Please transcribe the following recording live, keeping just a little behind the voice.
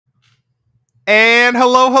And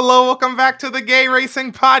hello, welcome back to the Gay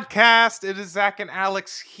Racing Podcast. It is Zack and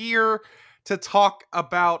Alex here to talk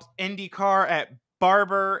about IndyCar at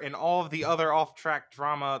Barber and all of the other off-track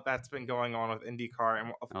drama that's been going on with IndyCar.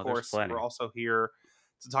 And of course, we're also here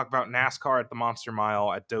to talk about NASCAR at the Monster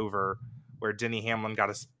Mile at Dover, where Denny Hamlin got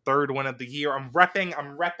his third win of the year. I'm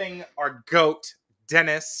repping our GOAT,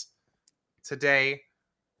 Dennis, today.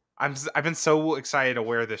 I've been so excited to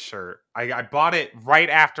wear this shirt. I bought it right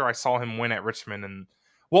after I saw him win at Richmond, and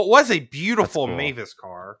what was a beautiful Mavis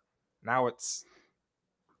car, now it's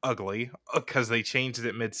ugly because they changed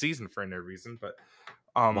it mid-season for no reason. But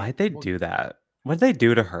why'd they do that? What'd they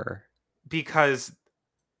do to her? Because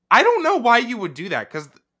I don't know why you would do that. Because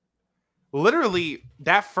literally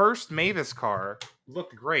that first Mavis car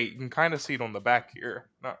looked great. You can kind of see it on the back here.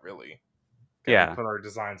 Not really. Yeah. Put our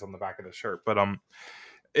designs on the back of the shirt, but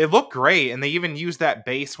it looked great, and they even used that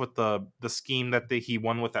base with the scheme that he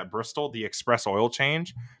won with at Bristol, the express oil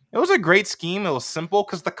change. It was a great scheme. It was simple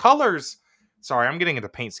because the colors... Sorry, I'm getting into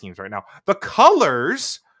paint schemes right now. The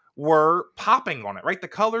colors were popping on it, right? The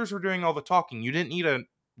colors were doing all the talking. You didn't need a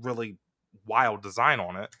really wild design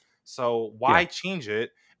on it. So why change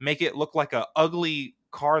it? Make it look like an ugly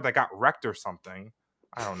car that got wrecked or something.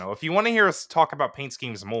 I don't know. If you want to hear us talk about paint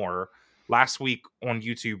schemes more, last week on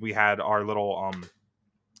YouTube, we had our little...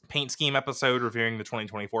 paint scheme episode reviewing the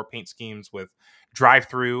 2024 paint schemes with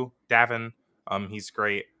Drive-Through Davin. He's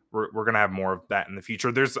great. We're gonna have more of that in the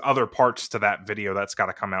future. There's other parts to that video that's got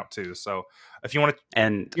to come out too. So if you want to,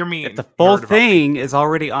 and hear me, if the full thing is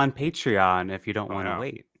already on Patreon, if you don't want to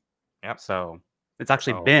wait, yep. So it's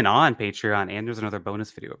actually been on Patreon, and there's another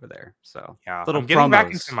bonus video over there. So yeah, little I'm getting promos.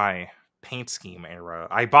 Back into my paint scheme era.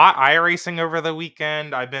 I bought iRacing over the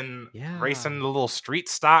weekend. I've been racing the little street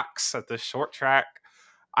stocks at the short track.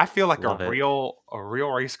 I feel like a real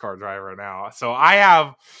race car driver now. So I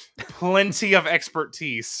have plenty of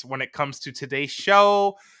expertise when it comes to today's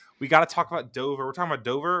show. We got to talk about Dover. We're talking about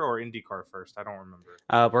Dover or IndyCar first. I don't remember.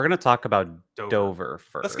 We're gonna talk about Dover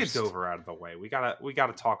first. Let's get Dover out of the way. We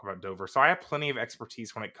gotta talk about Dover. So I have plenty of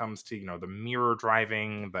expertise when it comes to the mirror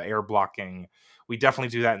driving, the air blocking. We definitely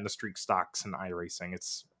do that in the street stocks and iRacing.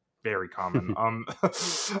 It's very common.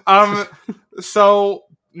 So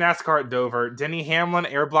NASCAR at Dover. Denny Hamlin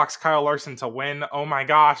air blocks Kyle Larson to win. Oh my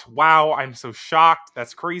gosh. Wow. I'm so shocked.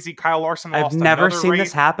 That's crazy. Kyle Larson lost another race. I've never seen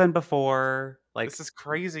this happen before. This is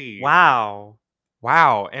crazy. Wow.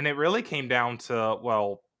 And it really came down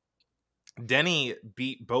to, Denny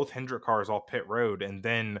beat both Hendrick cars off pit road, and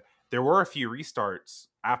then there were a few restarts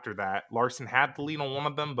after that. Larson had the lead on one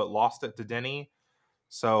of them, but lost it to Denny.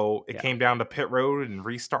 So it came down to pit road and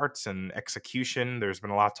restarts and execution. There's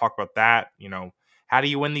been a lot of talk about that. How do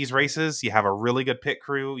you win these races? You have a really good pit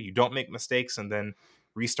crew. You don't make mistakes, and then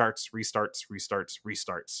restarts,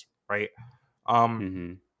 right?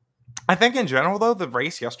 I think in general, though, the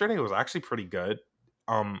race yesterday was actually pretty good.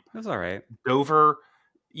 That's all right. Dover,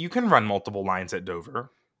 you can run multiple lines at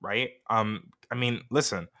Dover, right?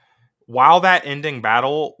 Listen, while that ending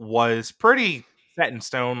battle was pretty set in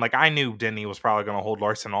stone, I knew Denny was probably going to hold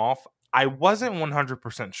Larson off. I wasn't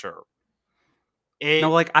 100% sure.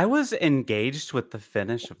 I was engaged with the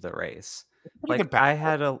finish of the race. I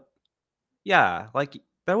had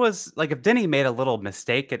there was if Denny made a little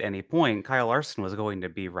mistake at any point, Kyle Larson was going to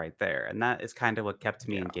be right there, and that is kind of what kept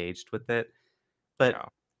me engaged with it. But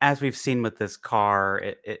as we've seen with this car,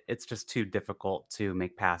 it's just too difficult to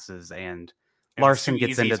make passes, and Larson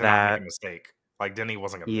gets into that. Make a mistake. Denny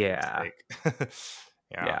wasn't going to make a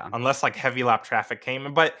mistake. Unless heavy lap traffic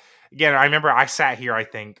came. But again, I remember I sat here, I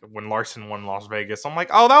think, when Larson won Las Vegas. I'm like,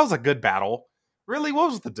 oh, that was a good battle. Really, what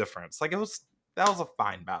was the difference? That was a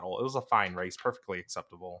fine battle. It was a fine race, perfectly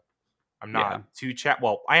acceptable. I'm not too chapped.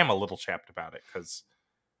 Well, I am a little chapped about it because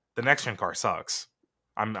the next gen car sucks.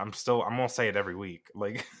 I'm gonna say it every week.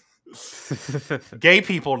 Gay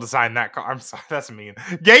people designed that car. I'm sorry, that's mean.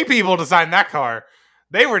 Gay people designed that car.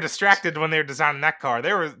 They were distracted when they were designing that car.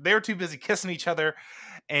 They were too busy kissing each other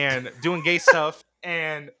and doing gay stuff.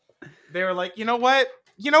 And they were like, you know what,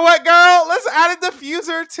 girl? Let's add a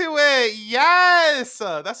diffuser to it. Yes,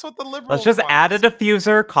 that's what the liberals. Let's just add a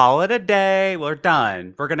diffuser. Call it a day. We're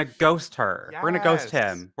done. We're gonna ghost her. Yes. We're gonna ghost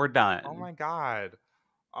him. We're done. Oh my god.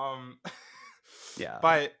 Yeah.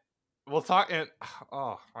 But we'll talk.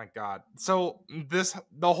 Oh my god. So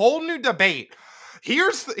the whole new debate.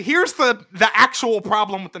 Here's the actual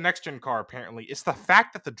problem with the next gen car. Apparently, it's the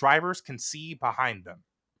fact that the drivers can see behind them.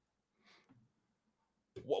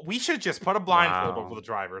 We should just put a blindfold over the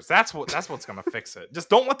drivers. That's what's gonna fix it. Just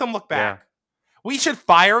don't let them look back. Yeah. We should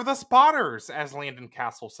fire the spotters, as Landon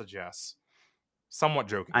Castle suggests. Somewhat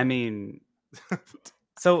joking.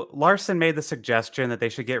 So Larson made the suggestion that they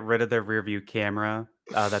should get rid of their rear view camera.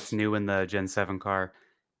 That's new in the Gen 7 car.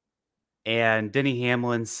 And Denny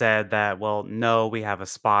Hamlin said that, well, no, we have a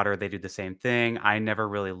spotter. They do the same thing. I never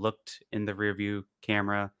really looked in the rear view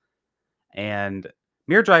camera. And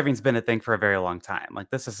mirror driving's been a thing for a very long time. Like,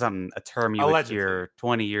 this is a term you would Allegedly. hear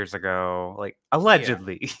 20 years ago, like, Yeah.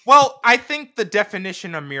 allegedly. Well, I think the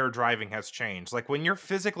definition of mirror driving has changed. Like when you're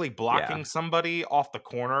physically Yeah. blocking somebody off the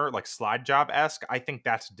corner, like slide job esque, I think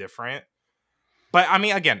that's different. But I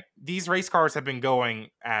mean, again, these race cars have been going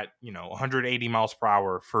at 180 miles per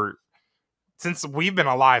hour for since we've been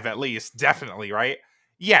alive, at least, definitely, right?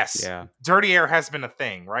 Yes, Yeah. dirty air has been a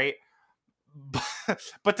thing, right?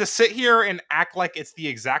 But to sit here and act like it's the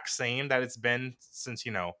exact same that it's been since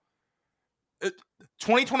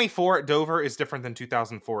 2024 at Dover is different than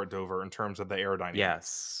 2004 at Dover in terms of the aerodynamics.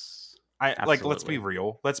 Yes. Let's be Absolutely.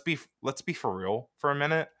 real. Let's be for real for a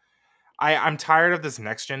minute. I'm tired of this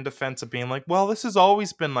next gen defense of being like, well, this has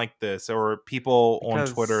always been like this, or people on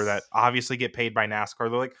Twitter that Because, obviously get paid by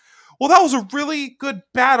NASCAR. They're like, well, that was a really good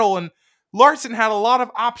battle, and Larson had a lot of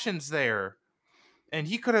options there, and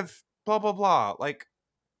he could have blah blah blah. Like,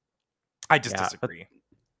 I just yeah. But disagree.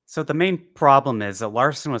 so the main problem is that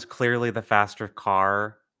Larson was clearly the faster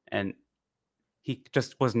car, and he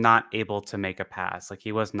just was not able to make a pass. Like,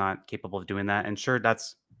 he was not capable of doing that. And sure,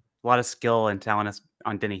 that's a lot of skill and talent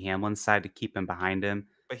on Denny Hamlin's side to keep him behind him.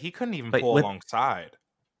 But he couldn't even But pull alongside. That's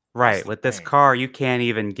right, the with this thing. car, you can't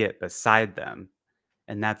even get beside them.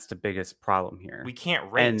 And that's the biggest problem We here.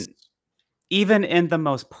 can't race. And even in the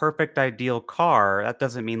most perfect ideal car, that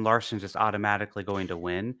doesn't mean Larson's just automatically going to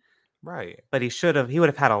win. Right. But he would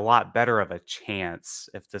have had a lot better of a chance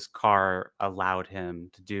if this car allowed him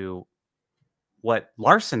to do what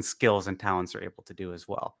Larson's skills and talents are able to do as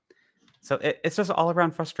well. So it's just all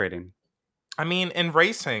around frustrating. I mean, in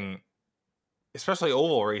racing, especially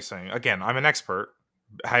oval racing, again, I'm an expert.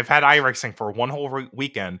 I've had iRacing for one whole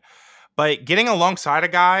weekend, but getting alongside a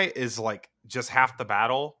guy is like just half the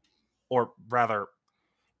battle, or rather,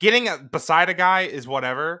 getting beside a guy is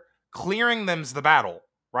whatever. Clearing them's the battle,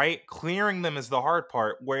 right? Clearing them is the hard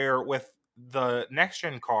part. Where with the next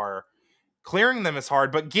gen car, clearing them is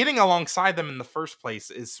hard, but getting alongside them in the first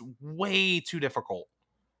place is way too difficult.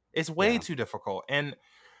 It's way Yeah. too difficult, and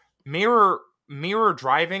mirror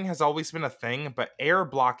driving has always been a thing, but air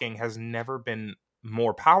blocking has never been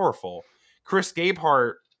more powerful. Chris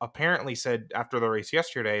Gabehart apparently said after the race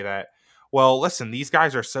yesterday that, well, listen, these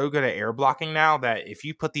guys are so good at air blocking now that if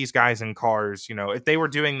you put these guys in cars, if they were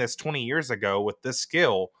doing this 20 years ago with this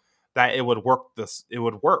skill, that it would work. It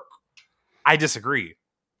would work. I disagree.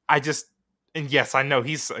 And yes, I know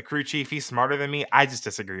he's a crew chief. He's smarter than me. I just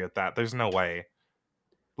disagree with that. There's no way.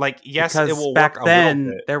 Like, yes, it Because will work back a little then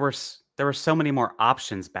bit. there were so many more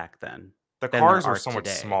options back then The than there cars were are so much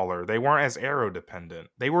today. smaller. They weren't as aero dependent.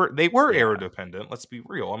 They were Yeah. aero dependent. Let's be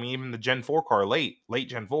real. I mean, even the Gen 4 car, late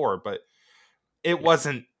Gen 4, but it Yeah.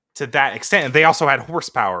 wasn't to that extent. They also had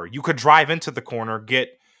horsepower. You could drive into the corner,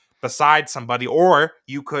 get beside somebody, or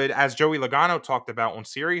you could, as Joey Logano talked about on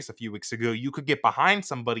series a few weeks ago, you could get behind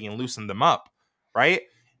somebody and loosen them up, right? Yeah.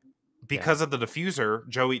 Because of the diffuser,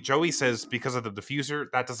 Joey says because of the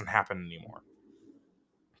diffuser, that doesn't happen anymore.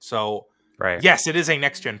 So Right. yes, it is a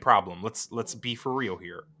next gen problem. Let's be for real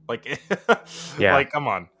here. Like, Yeah. like, come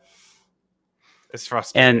on, it's And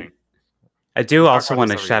frustrating. I We do talk also about want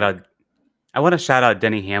this to every shout week. out I want to shout out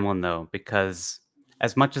Denny Hamlin though, because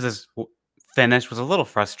as much as his finish was a little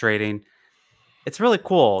frustrating, it's really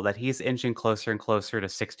cool that he's inching closer and closer to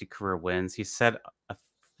 60 career wins. He said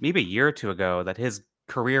maybe a year or two ago that his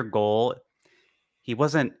career goal, he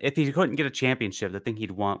wasn't, if he couldn't get a championship, the thing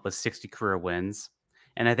he'd want was 60 career wins.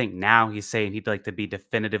 And I think now he's saying he'd like to be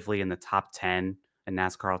definitively in the top 10 in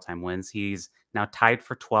NASCAR all time wins. He's now tied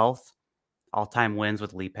for 12th all time wins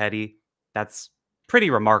with Lee Petty. That's pretty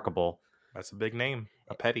remarkable. That's a big name,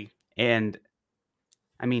 a petty. And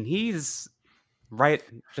I mean, he's right.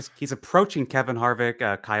 He's approaching Kevin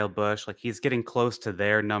Harvick, Kyle Busch. Like, he's getting close to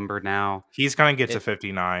their number now. He's gonna get to It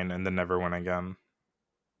 59 and then never win again.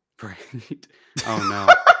 right. Oh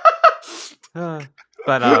no.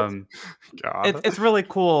 But God, it's really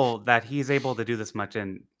cool that he's able to do this much,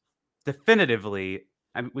 and definitively,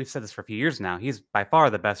 I mean, we've said this for a few years now. He's by far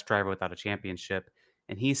the best driver without a championship,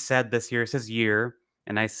 and he said this year is his year.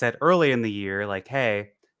 And I said early in the year, like,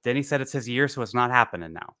 hey, then he said it's his year, so it's not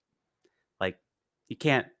happening now. Like, he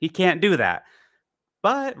can't do that.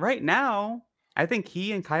 But right now, I think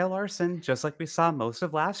he and Kyle Larson, just like we saw most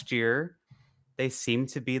of last year, they seem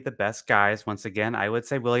to be the best guys. Once again, I would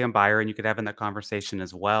say William Byron, you could have in that conversation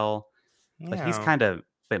as well. But he's yeah. kind of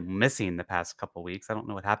been missing the past couple weeks. I don't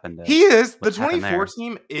know what happened to He is. The what happened 24 there.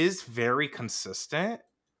 team is very consistent,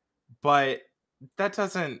 but that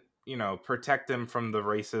doesn't, protect them from the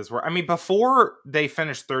races where, I mean, before they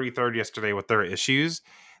finished 33rd yesterday with their issues,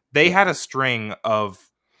 they had a string of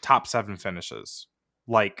top 7 finishes.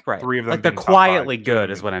 Like Right. 3 of them Like they're being top 5. quietly You know what good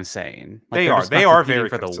I is mean? what I'm saying. Like They they're are. just They not are competing very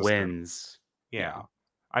for the consistent. wins. Yeah.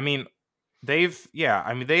 I mean, their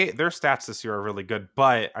stats this year are really good,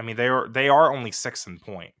 but I mean, they are only 6 in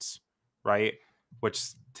points, right? Which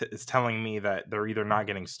is telling me that they're either not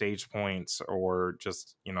getting stage points or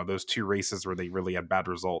just, those 2 races where they really had bad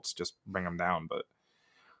results just bring them down.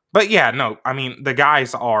 But yeah, no, I mean, the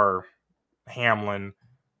guys are Hamlin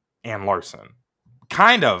and Larson.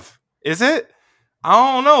 Kind of. Is it?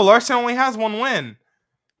 I don't know. Larson only has 1 win.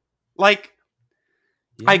 Like,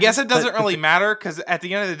 I guess it doesn't really matter because at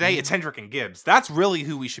the end of the day, it's Hendrick and Gibbs. That's really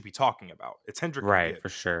who we should be talking about. It's Hendrick and Gibbs. Right, for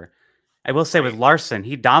sure. I will say with Larson,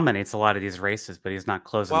 he dominates a lot of these races, but he's not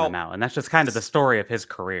closing them out. And that's just kind of the story of his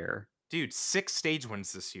career. Dude, 6 stage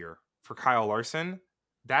wins this year for Kyle Larson.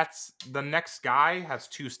 That's the next guy has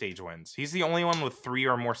 2 stage wins. He's the only one with 3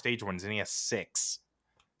 or more stage wins, and he has 6.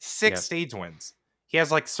 6 stage wins. He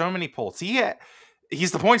has like so many poles.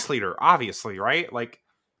 He's the points leader, obviously, right? Like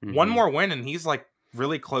 1 more win, and he's like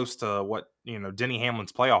really close to what Denny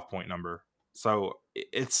Hamlin's playoff point number. So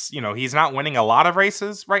it's he's not winning a lot of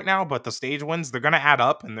races right now, but the stage wins, they're going to add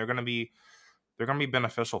up, and they're going to be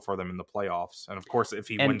beneficial for them in the playoffs. And of course, if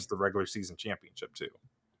he wins the regular season championship too.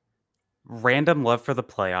 Random love for the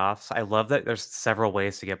playoffs. I love that there's several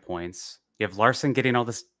ways to get points. You have Larson getting all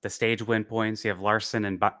the stage win points. You have Larson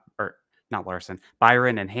and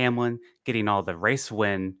Byron and Hamlin getting all the race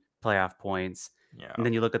win playoff points. Yeah. And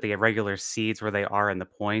then you look at the irregular seeds where they are in the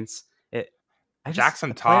points.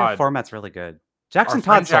 Jackson Todd format's really good. Jackson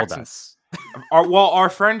Todd sold us. Our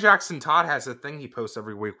friend Jackson Todd has a thing he posts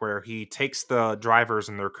every week where he takes the drivers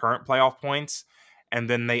and their current playoff points, and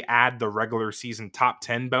then they add the regular season top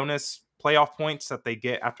 10 bonus playoff points that they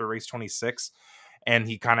get after race 26. And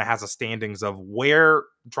he kind of has a standings of where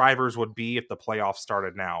drivers would be if the playoffs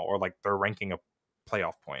started now, or like their ranking of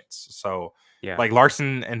playoff points. So like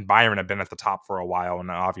Larson and Byron have been at the top for a while, and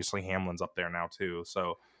obviously Hamlin's up there now too.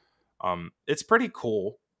 So it's pretty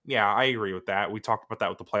cool. Yeah, I agree with that. We talked about that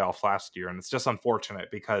with the playoffs last year, and it's just unfortunate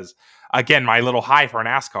because, again, my little high for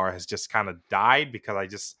NASCAR has just kind of died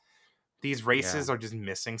because these races are just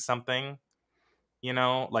missing something,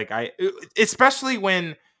 like especially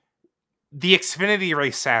when the Xfinity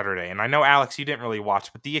race Saturday, and I know, Alex, you didn't really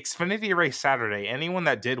watch, but the Xfinity race Saturday, anyone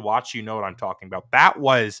that did watch, you know what I'm talking about. That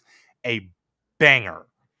was a banger.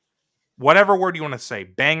 Whatever word you want to say,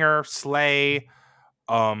 banger, slay.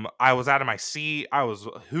 I was out of my seat. I was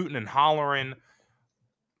hooting and hollering.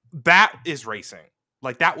 That is racing.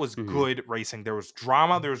 Like, that was good racing. There was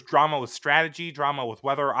drama. There was drama with strategy, drama with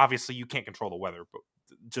weather. Obviously, you can't control the weather, but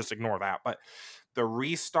just ignore that. But the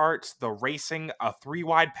restarts, the racing, a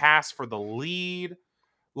 3-wide pass for the lead.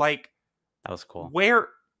 Like, that was cool. There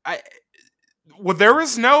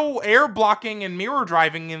was no air blocking and mirror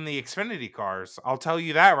driving in the Xfinity cars. I'll tell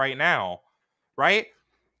you that right now. Right?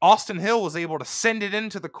 Austin Hill was able to send it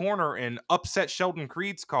into the corner and upset Sheldon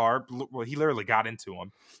Creed's car. Well, he literally got into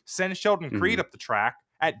him. Send Sheldon Creed up the track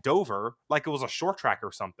at Dover like it was a short track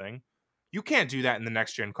or something. You can't do that in the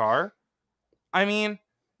next-gen car. I mean,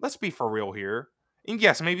 let's be for real here. And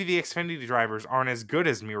yes, maybe the Xfinity drivers aren't as good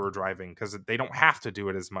as mirror driving because they don't have to do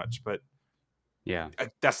it as much. But yeah,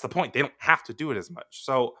 that's the point. They don't have to do it as much.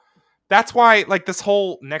 So that's why, like, this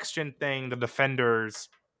whole next-gen thing, the Defenders,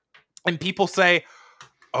 and people say,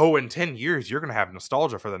 oh, in 10 years, you're going to have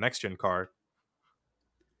nostalgia for the next-gen car.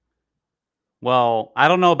 Well, I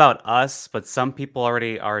don't know about us, but some people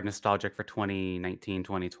already are nostalgic for 2019,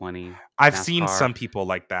 2020. I've NASCAR. Seen some people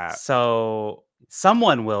like that. So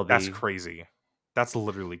someone will be. That's crazy. That's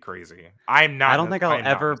literally crazy. I'm not. I don't think I'll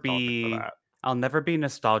ever be. For that. I'll never be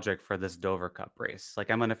nostalgic for this Dover Cup race.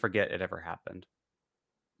 Like, I'm going to forget it ever happened.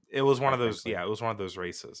 It was one of those. Yeah, it was one of those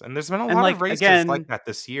races. And there's been a lot of races like that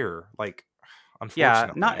this year. Like, unfortunately.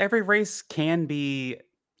 Yeah, not every race can be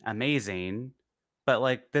amazing. But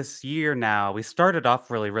like this year now, we started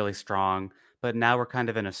off really, really strong. But now we're kind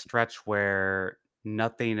of in a stretch where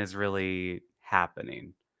nothing is really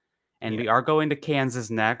happening. And we are going to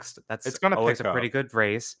Kansas next. It's always a pretty good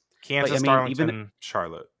race. Kansas, Darlington,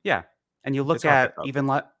 Charlotte. Yeah. And you look at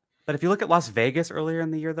but if you look at Las Vegas earlier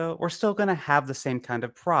in the year, though, we're still going to have the same kind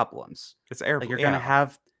of problems. It's air. Like you're going to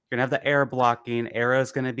have the air blocking.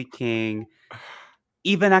 Aero's going to be king.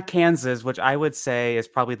 Even at Kansas, which I would say is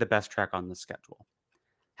probably the best track on the schedule.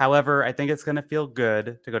 However, I think it's going to feel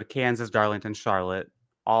good to go to Kansas, Darlington, Charlotte.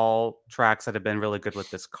 all tracks that have been really good with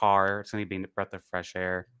this car. It's going to be a breath of fresh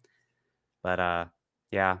air. But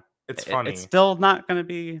yeah, It's it's funny. still not going to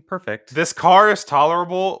be perfect. This car is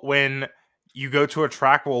tolerable when you go to a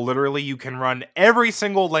track where literally you can run every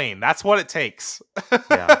single lane. That's what it takes.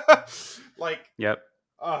 Yeah. Like, Yep.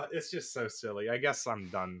 it's just so silly. I guess I'm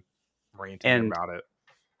done ranting And about it.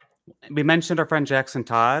 we mentioned our friend Jackson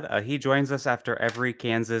Todd. He joins us after every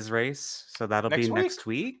Kansas race, so that'll be next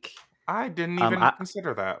week. I didn't even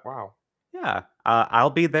consider that. Wow. Yeah, I'll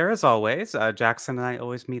be there as always. Jackson and I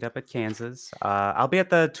always meet up at Kansas. I'll be at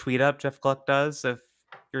the Tweet Up Jeff Gluck does. If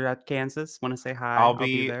you're at Kansas, want to say hi, I'll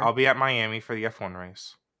be there. I'll be at Miami for the F1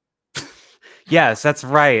 race. Yes, that's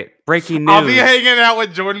right. Breaking news. I'll be hanging out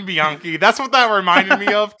with Jordan Bianchi. That's what that reminded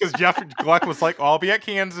me of, because Jeff Gluck was like, I'll be at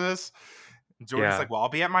Kansas. Jordan's like, well, I'll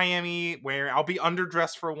be at Miami where I'll be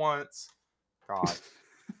underdressed for once. God.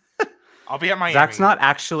 I'll be at Miami. Zach's not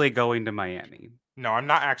actually going to Miami. No, I'm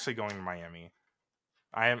not actually going to Miami.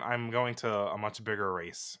 I'm going to a much bigger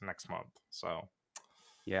race next month. So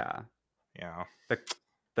yeah.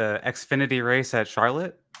 The Xfinity race at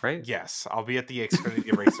Charlotte, right? Yes, I'll be at the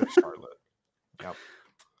Xfinity race at Charlotte. Yep.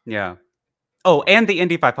 Yeah. Oh, and the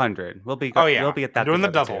Indy 500. We'll be. Oh yeah. We'll be at that. I'm doing the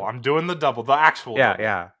double. Too. I'm doing the double. The actual. Yeah.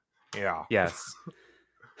 Double. Yeah. Yes.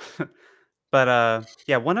 But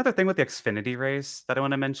yeah. One other thing with the Xfinity race that I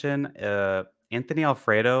want to mention. Anthony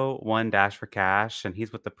Alfredo won Dash for Cash, and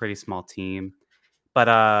he's with a pretty small team.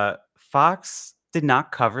 But Fox did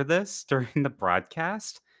not cover this during the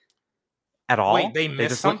broadcast at all. Wait, they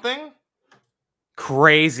missed something?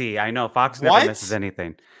 Crazy. I know. Fox never misses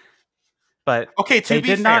anything. But okay, they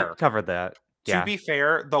did not cover that. To be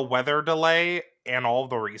fair, the weather delay and all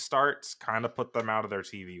the restarts kind of put them out of their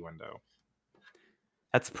TV window.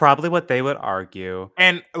 That's probably what they would argue.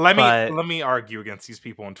 And let me argue against these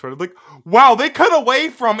people on Twitter. Like, wow, they cut away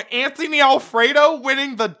from Anthony Alfredo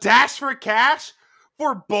winning the Dash for Cash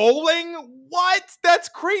for bowling? What? That's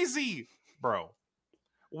crazy, bro.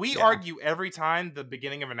 We argue every time the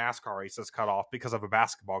beginning of a NASCAR race is cut off because of a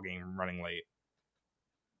basketball game running late.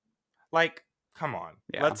 Like, come on.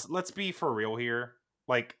 Yeah. Let's be for real here.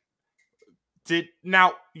 Like, should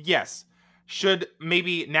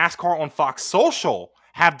maybe NASCAR on Fox Social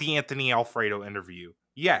have the Anthony Alfredo interview?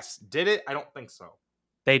 Yes. Did it? I don't think so.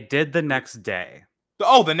 They did the next day.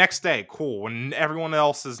 Oh, the next day. Cool. When everyone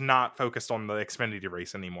else is not focused on the Xfinity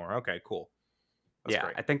race anymore. Okay, cool. That's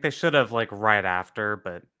great. I think they should have right after,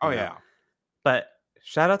 but yeah. But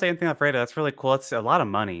shout out to Anthony Alfredo. That's really cool. It's a lot of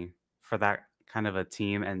money for that kind of a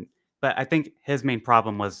team, but I think his main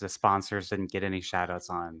problem was the sponsors didn't get any shout outs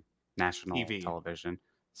on national TV. Television.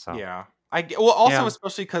 So yeah.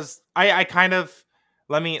 Especially because I kind of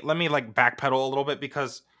let me backpedal a little bit,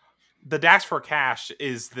 because the Dash for Cash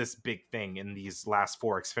is this big thing in these last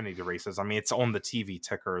 4 Xfinity races. I mean, it's on the TV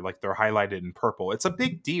ticker, like they're highlighted in purple. It's a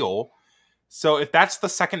big deal. So if that's the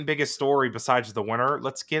second biggest story besides the winner,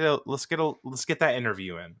 let's get that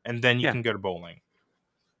interview in, and then you can go to bowling.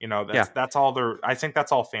 That's all I think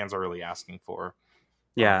that's all fans are really asking for.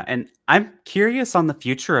 Yeah, and I'm curious on the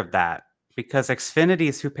future of that, because Xfinity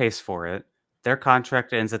is who pays for it. Their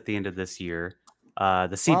contract ends at the end of this year. The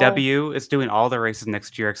CW is doing all the races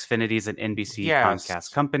next year. Xfinity is an NBC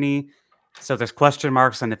Comcast company. So there's question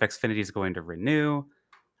marks on if Xfinity is going to renew.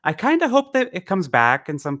 I kind of hope that it comes back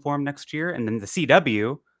in some form next year. And then the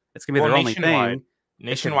CW, it's going to be their only thing.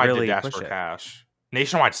 Nationwide did Dash for Cash.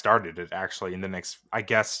 Nationwide started it, actually. And the next, I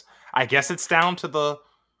guess it's down to the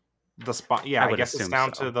spot. Yeah, I guess it's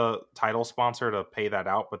down to the title sponsor to pay that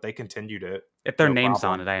out, but they continued it. If their name's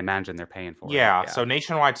on it, I imagine they're paying for it. Yeah, so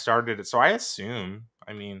Nationwide started it. So I assume,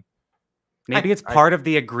 maybe it's part of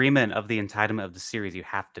the agreement of the entitlement of the series. You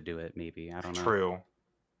have to do it, maybe. I don't know. True.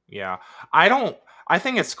 Yeah. I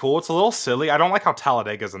think it's cool. It's a little silly. I don't like how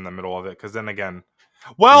Talladega's in the middle of it, because then again...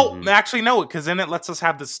 actually, no, because then it lets us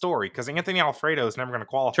have this story, because Anthony Alfredo is never going to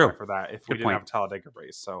qualify for that if we didn't have a Talladega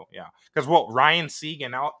race. So, yeah. Because, Ryan Sieg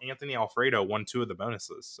and Anthony Alfredo won 2 of the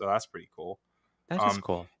bonuses, so that's pretty cool. That is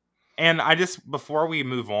cool. And before we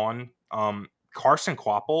move on, Carson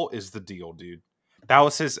Kvapil is the deal, dude. That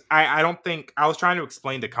was his... I don't think... I was trying to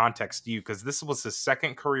explain the context to you, because this was his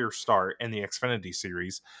second career start in the Xfinity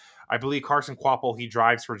Series. I believe Carson Kvapil, he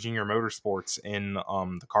drives for Junior Motorsports in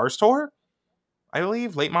the Cars Tour. I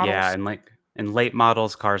believe late models. Yeah, and in late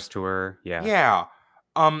models Cars Tour. Yeah. Yeah.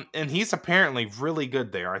 And he's apparently really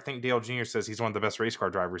good there. I think Dale Jr. says he's one of the best race car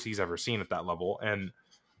drivers he's ever seen at that level. And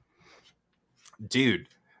dude,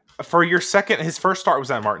 for his first start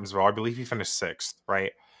was at Martinsville. I believe he finished 6th,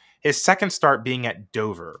 right? His second start being at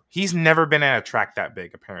Dover. He's never been at a track that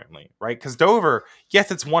big, apparently, right? Because Dover,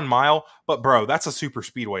 yes, it's 1 mile, but bro, that's a super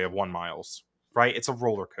speedway of 1 miles. right? It's a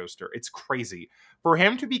roller coaster. It's crazy. For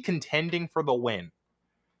him to be contending for the win,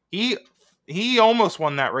 he almost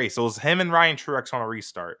won that race. It was him and Ryan Truex on a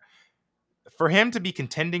restart. For him to be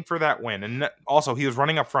contending for that win, and also he was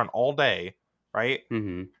running up front all day, right?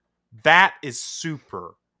 Mm-hmm. That is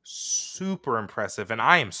super, super impressive, and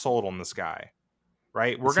I am sold on this guy.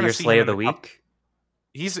 Right? We're going to see slay him of the week.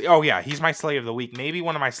 He's my slay of the week. Maybe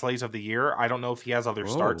one of my slays of the year. I don't know if he has other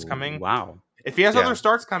starts coming. Wow. If he has other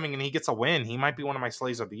starts coming and he gets a win, he might be one of my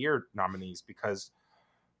slays of the year nominees because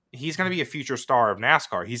he's going to be a future star of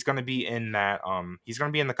NASCAR. He's going to be in that. He's going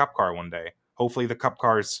to be in the Cup car one day. Hopefully, the Cup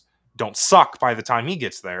cars don't suck by the time he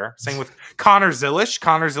gets there. Same with Connor Zilisch.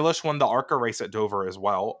 Connor Zilisch won the ARCA race at Dover as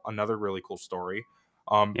well. Another really cool story.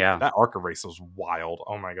 That ARCA race was wild.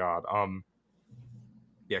 Oh my god.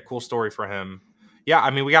 Yeah, cool story for him. Yeah, I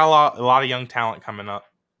mean, we got a lot of young talent coming up.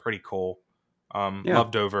 Pretty cool.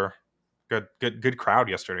 Love Dover. Good crowd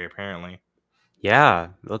yesterday, apparently. Yeah,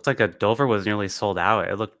 it looked like a Dover was nearly sold out.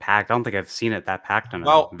 It looked packed. I don't think I've seen it that packed in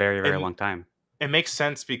a very, very long time. It makes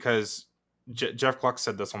sense because Jeff Gluck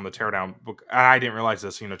said this on the Teardown book. And I didn't realize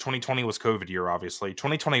this. 2020 was COVID year, obviously.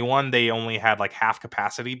 2021, they only had like half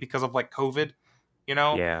capacity because of like COVID.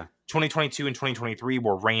 Yeah. 2022 and 2023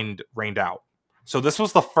 were rained out. So this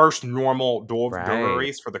was the first normal Dover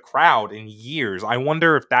race for the crowd in years. I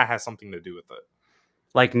wonder if that has something to do with it.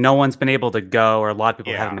 Like no one's been able to go, or a lot of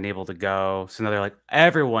people haven't been able to go. So now they're like,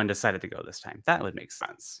 everyone decided to go this time. That would make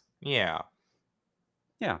sense. Yeah.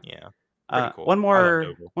 Pretty cool. One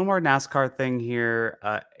more NASCAR thing here.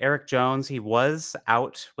 Eric Jones, he was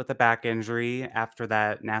out with a back injury after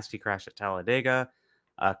that nasty crash at Talladega.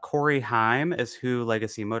 Corey Heim is who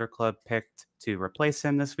Legacy Motor Club picked to replace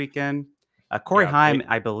him this weekend. Corey Heim,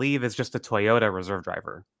 I believe, is just a Toyota reserve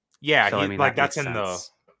driver. Yeah, so, that's in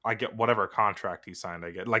sense. I get whatever contract he signed.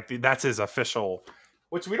 I get that's his official,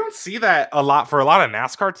 which we don't see that a lot for a lot of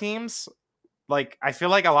NASCAR teams. Like I feel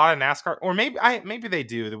like a lot of NASCAR, or maybe they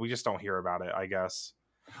do, that we just don't hear about it. I guess.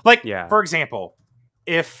 For example,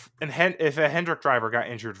 if a Hendrick driver got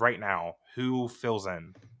injured right now, who fills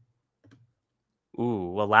in?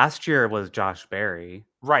 Ooh, well, last year was Josh Berry.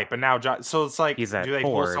 Right, but now so it's like, do they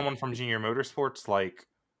Ford. pull someone from Junior Motorsports? Like,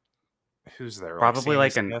 who's there? Probably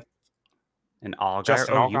like an Allgaier.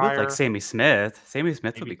 Justin Allgaier. You would like Sammy Smith. Sammy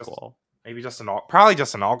Smith would be cool. Maybe probably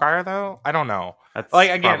Justin Allgaier though. I don't know. That's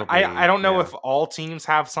again, I don't know if all teams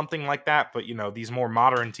have something like that, but these more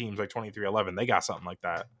modern teams like 23XI, they got something like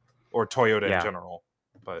that, or Toyota in general.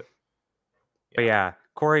 But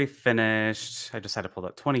Corey finished. I just had to pull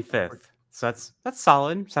up 25th. So that's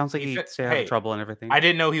solid. Sounds like he stayed out of trouble and everything. I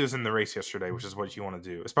didn't know he was in the race yesterday, which is what you want to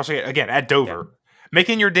do, especially again at Dover. Yeah.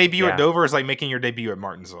 Making your debut at Dover is like making your debut at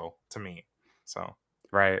Martinsville to me. So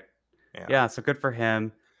so good for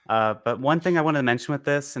him. But one thing I wanted to mention with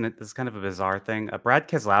this, and this is kind of a bizarre thing, Brad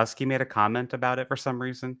Keselowski made a comment about it for some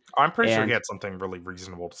reason. I'm pretty sure he had something really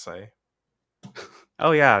reasonable to say.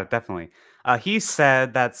 Oh yeah, definitely. He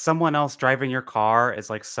said that someone else driving your car is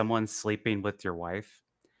like someone sleeping with your wife.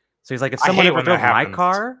 So he's like, if someone ever drove my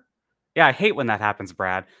car, I hate when that happens,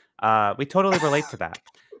 Brad. We totally relate to that.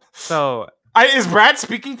 So is Brad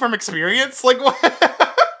speaking from experience? Like what?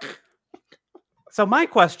 So my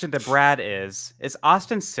question to Brad is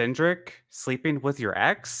Austin Cindric sleeping with your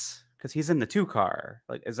ex? Because he's in the 2 car.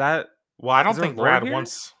 Like, is that? Well, I don't think Brad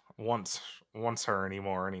wants her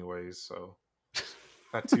anymore, anyways. So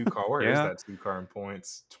that 2 car, where is that 2 car in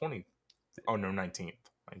points? 20. Oh no, 19th.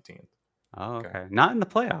 Oh, okay. Not in the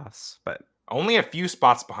playoffs, but only a few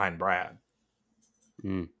spots behind Brad.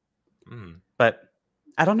 But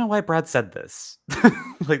I don't know why Brad said this.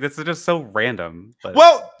 Like, this is just so random. But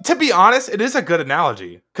well, to be honest, it is a good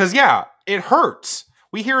analogy. Because, it hurts.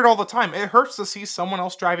 We hear it all the time. It hurts to see someone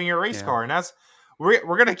else driving your race car. And as we're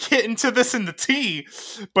going to get into this in the T.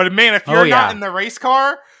 But, man, if you're not in the race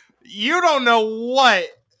car, you don't know what.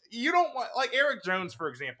 You don't want, like Eric Jones, for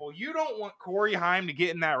example, you don't want Corey Heim to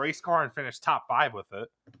get in that race car and finish top 5 with it.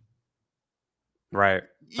 Right.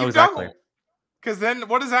 Exactly. Because then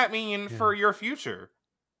what does that mean for your future?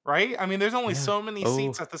 Right? I mean, there's only so many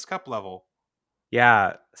seats at this cup level.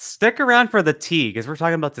 Yeah. Stick around for the T, because we're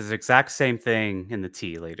talking about this exact same thing in the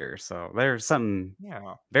T later. So there's something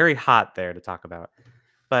very hot there to talk about.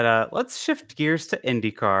 But let's shift gears to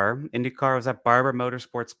IndyCar. IndyCar was at Barber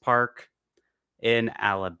Motorsports Park in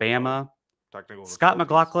Alabama. Scott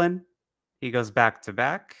McLaughlin, he goes back to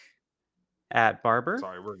back at Barber.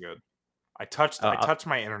 Sorry, we're good. I touched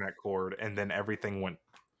my internet cord and then everything went.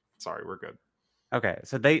 Sorry, we're good. Okay,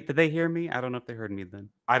 so did they hear me? I don't know if they heard me then.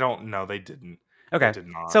 I don't know. They didn't. Okay, they did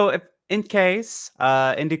not. So in case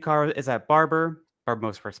IndyCar is at Barber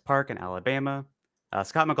Motorsports Park in Alabama,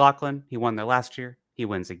 Scott McLaughlin, he won there last year. He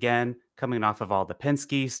wins again, coming off of all the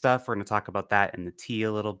Penske stuff. We're going to talk about that in the T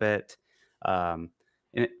a little bit. And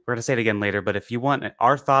we're going to say it again later, but if you want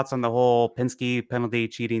our thoughts on the whole Penske penalty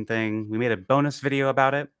cheating thing, we made a bonus video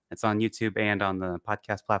about it. It's on YouTube and on the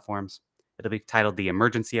podcast platforms. It'll be titled The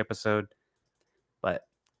Emergency Episode, but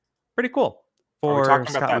pretty cool Are we for talking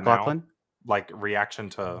Scott about that McLaughlin. now? Like reaction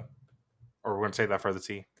to, or we're going to save that for the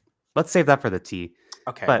T? Let's save that for the T.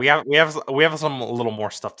 Okay, but we have some a little more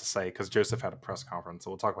stuff to say because Josef had a press conference, so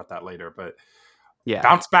we'll talk about that later. But yeah,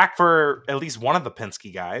 bounce back for at least one of the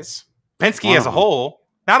Penske guys. Penske as a whole,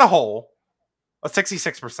 not a whole, a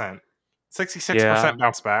 66%, 66%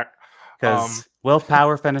 bounce back. Because Will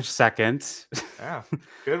Power finished second. Yeah,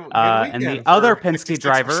 good and the other Penske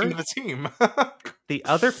driver, of the team, the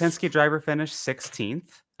other Penske driver finished 16th.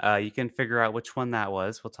 You can figure out which one that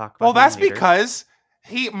was. We'll talk about. Well, that's later. Because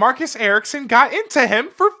Marcus Ericsson got into him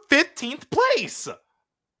for 15th place.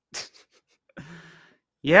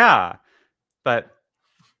 Yeah, but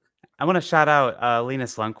I want to shout out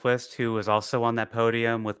Linus Lundqvist, who was also on that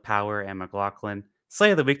podium with Power and McLaughlin.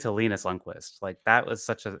 Slay of the week to Linus Lundqvist. Like, that was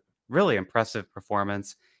such a really impressive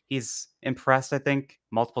performance. He's impressed, I think,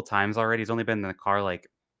 multiple times already. He's only been in the car like,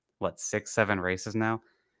 6-7 races now.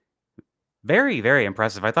 Very, very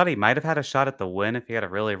impressive. I thought he might have had a shot at the win if he had a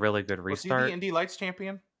really, really good restart. Was he the Indy Lights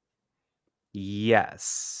champion?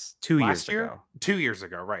 Yes. 2 years ago. 2 years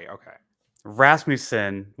ago, right, okay.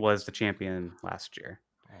 Rasmussen was the champion last year.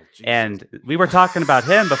 Oh, and we were talking about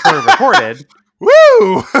him before we recorded.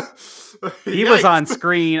 Woo! He was on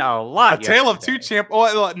screen a lot. A tale of two champ.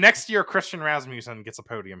 Oh, next year, Christian Rasmussen gets a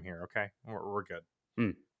podium here, okay? We're good.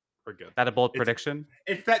 We're good. That a bold prediction?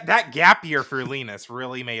 It's that gap year for Linus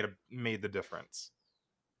really made the difference.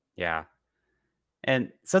 Yeah.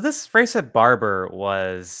 And so this race at Barber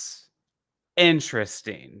was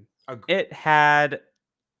interesting. It had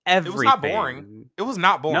everything. It was not boring. It was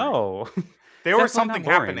not boring. No. There was something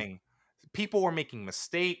happening. People were making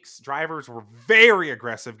mistakes. Drivers were very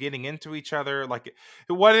aggressive, getting into each other. Like,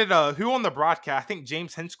 what did who on the broadcast? I think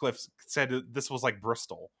James Hinchcliffe said this was like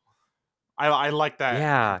Bristol. I like that.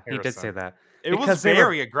 Yeah, he did say that. It was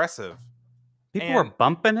very aggressive. People were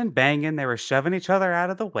bumping and banging. They were shoving each other out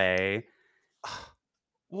of the way.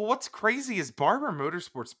 Well, what's crazy is Barber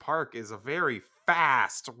Motorsports Park is a very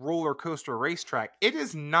fast roller coaster racetrack. It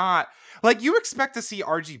is not like you expect to see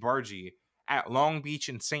argy-bargy at Long Beach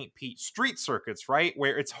and St. Pete street circuits, right?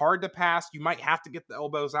 Where it's hard to pass. You might have to get the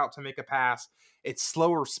elbows out to make a pass. It's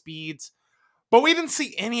slower speeds. But we didn't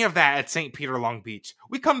see any of that at St. Pete or Long Beach.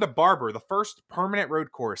 We come to Barber, the first permanent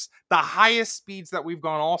road course, the highest speeds that we've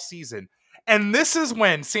gone all season. And this is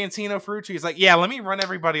when Santino Ferrucci is like, yeah, let me run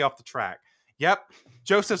everybody off the track. Yep.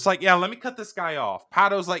 Josef's like, yeah, let me cut this guy off.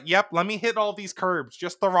 Pato's like, yep, let me hit all these curbs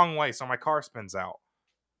just the wrong way so my car spins out.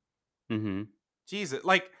 Mm-hmm. Jesus.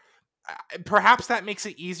 Like, perhaps that makes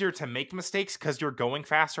it easier to make mistakes because you're going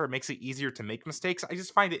faster. It makes it easier to make mistakes. I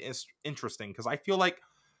just find it interesting because I feel like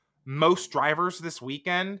most drivers this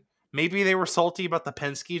weekend, maybe they were salty about the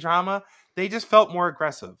Penske drama. They just felt more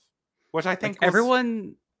aggressive, which I think like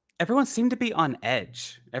everyone seemed to be on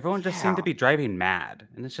edge. Everyone just seemed to be driving mad,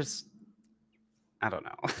 and it's just, I don't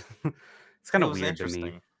know. It's kind of weird to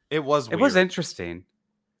me. It was weird. It was interesting.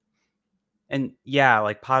 And yeah,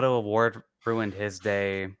 like Pato Award ruined his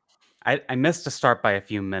day. I missed the start by a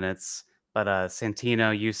few minutes, but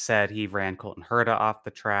Santino, you said he ran Colton Herta off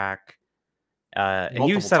the track. And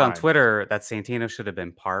you said on Twitter that Santino should have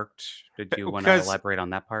been parked. Did you want to elaborate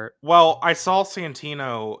on that part? Well, I saw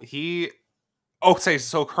Santino.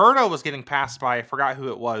 So Herta was getting passed by, I forgot who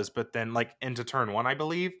it was, but then like into turn one, I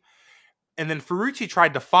believe. And then Ferrucci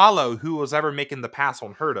tried to follow who was ever making the pass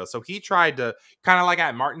on Herta. So he tried to, kind of like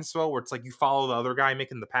at Martinsville, where it's like you follow the other guy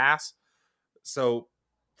making the pass. So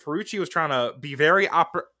Ferrucci was trying to be very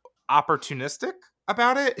opportunistic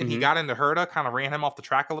about it. And he got into Herta, kind of ran him off the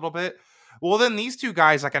track a little bit. Well, then these two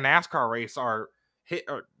guys, like a NASCAR race, are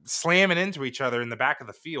slamming into each other in the back of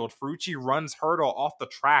the field. Ferrucci runs Herta off the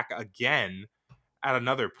track again at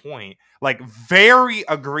another point, like very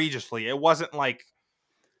egregiously. It was kind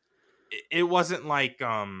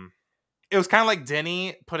of like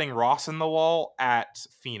Denny putting Ross in the wall at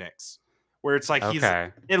Phoenix, where it's like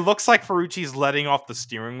it looks like Ferrucci's letting off the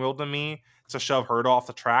steering wheel to me to shove Herta off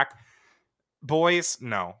the track. Boys,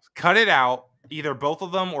 no, cut it out. Either both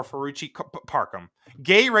of them or Ferrucci park them.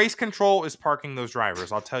 Gay Race Control is parking those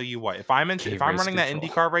drivers. I'll tell you what. If I'm running that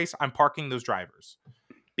IndyCar race, I'm parking those drivers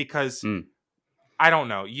because I don't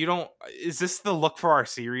know. Is this the look for our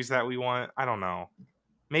series that we want? I don't know.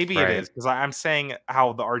 Maybe it is because I'm saying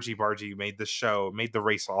how the argy-bargy made the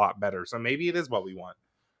race a lot better. So maybe it is what we want.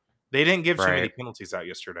 They didn't give too many Right. penalties out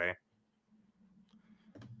yesterday.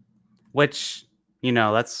 Which,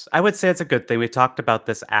 I would say it's a good thing. We talked about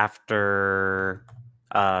this after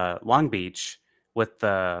Long Beach with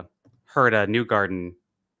the Herta Newgarden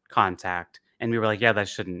contact. And we were like, yeah, that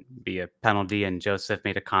shouldn't be a penalty. And Joseph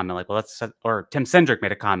made a comment like, well, or Tim Cindric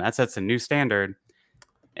made a comment. That sets a new standard.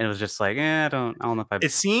 And it was just like, I don't know if I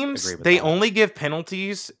It seems agree with they that. only give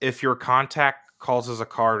penalties if your contact causes a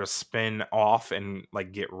car to spin off and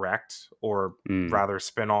like get wrecked, or rather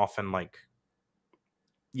spin off and like,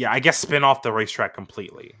 I guess spin off the racetrack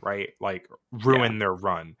completely, right? Like ruin their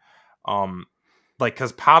run. Like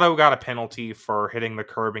because Pato got a penalty for hitting the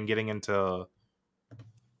curb and getting into,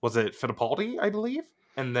 was it Fittipaldi, I believe,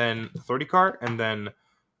 and then the 30 car, and then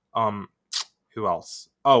who else?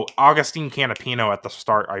 Oh, Augustine Canapino at the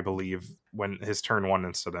start, I believe, when his turn 1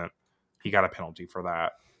 incident, he got a penalty for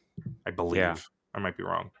that. I believe. Yeah. I might be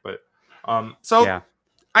wrong, but so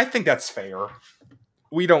I think that's fair.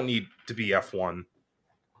 We don't need to be F1.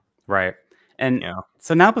 Right. And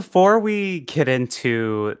so now before we get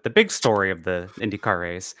into the big story of the IndyCar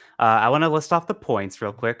race, I want to list off the points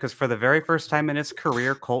real quick, because for the very first time in his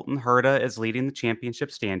career, Colton Herta is leading the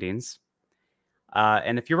championship standings.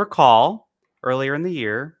 And if you recall, earlier in the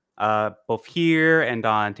year, both here and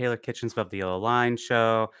on Taylor Kitchen's Above the Yellow Line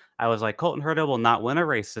show, I was like, Colton Herta will not win a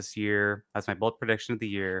race this year. That's my bold prediction of the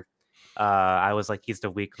year. I was like, he's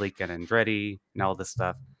the weak link at Andretti and all this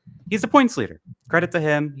stuff. He's the points leader. Credit to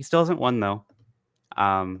him. He still hasn't won, though.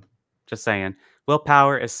 Just saying. Will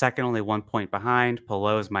Power is second, only 1 point behind.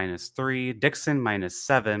 Pelot's -3. Dixon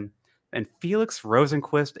 -7. And Felix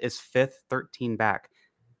Rosenqvist is fifth, 13 back.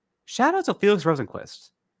 Shout out to Felix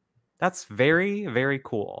Rosenqvist. That's very, very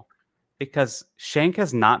cool. Because Shank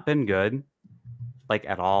has not been good, like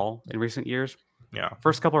at all in recent years. Yeah.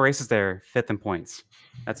 First couple races there, fifth in points.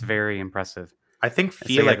 That's very impressive. I think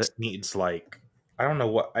Felix needs like, I don't know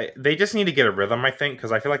what, they just need to get a rhythm, I think,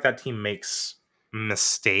 because I feel like that team makes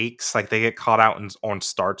mistakes. Like they get caught out on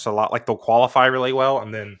starts a lot. Like they'll qualify really well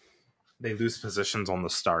and then they lose positions on the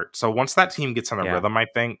start. So once that team gets in a rhythm, I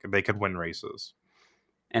think they could win races.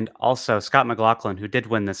 And also Scott McLaughlin, who did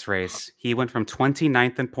win this race, he went from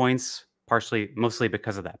 29th in points, mostly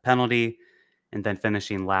because of that penalty, and then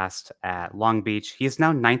finishing last at Long Beach. He is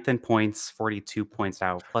now 9th in points, 42 points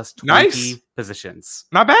out, plus 20 positions.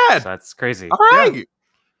 Not bad. So that's crazy. All right.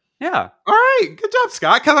 Yeah. All right. Good job,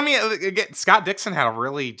 Scott. Because, I mean, Scott Dixon had a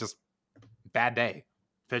really just bad day.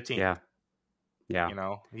 15th. Yeah. Yeah. You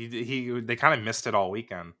know, they kind of missed it all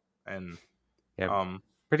weekend. And,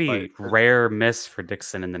 pretty rare miss for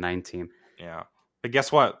Dixon in the 9 team. Yeah. But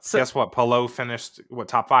guess what? Guess what? Pelot finished,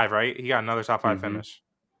 top 5, right? He got another top 5 finish.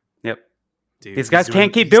 Yep. Dude, these guys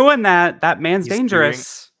can't keep doing that. That man's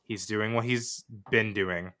dangerous. He's doing what he's been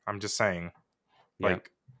doing. I'm just saying.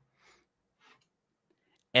 Like,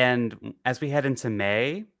 and as we head into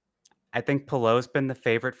May, I think Pelot's been the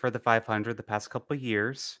favorite for the 500 the past couple of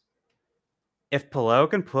years. If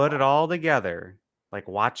Pelot can put it all together, like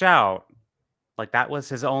watch out. Like that was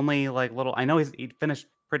his only little. I know he finished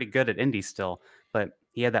pretty good at Indy still, but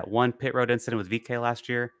he had that one pit road incident with VK last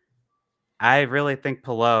year. I really think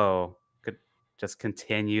Pelot could just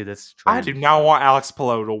continue this trend. I do not want Alex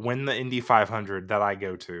Pelot to win the Indy 500 that I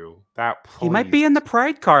go to. He might be in the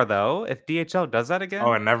Pride car though if DHL does that again.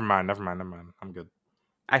 Oh, never mind. I'm good.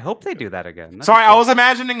 I hope they do that again. Sorry, I was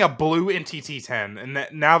imagining a blue NTT10, and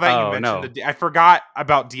now that you mentioned I forgot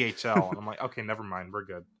about DHL, and I'm like, okay, never mind, we're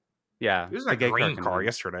good. Yeah, he was in a green car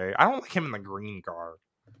yesterday. I don't like him in the green car.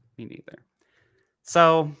 Me neither.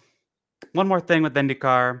 So, one more thing with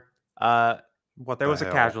IndyCar. There was a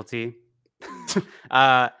casualty.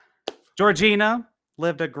 Georgina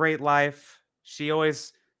lived a great life. She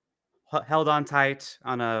always held on tight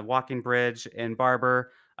on a walking bridge in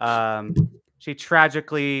Barber. She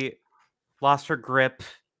tragically lost her grip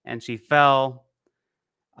and she fell.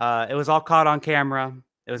 It was all caught on camera.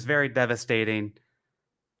 It was very devastating.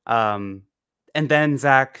 And then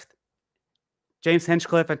Zack, James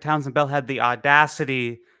Hinchcliffe and Townsend Bell had the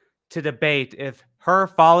audacity to debate if her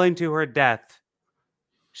falling to her death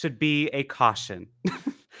should be a caution.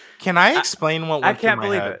 Can I explain what went I can't through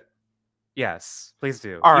my believe head? it. Yes, please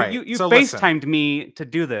do. All right. You so FaceTimed me to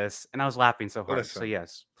do this, and I was laughing so hard. Listen. So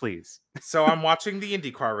yes, please. So I'm watching the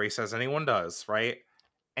IndyCar race, as anyone does, right?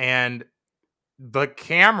 And the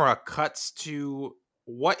camera cuts to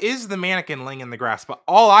what is the mannequin laying in the grass, but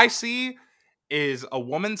all I see is a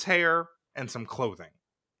woman's hair and some clothing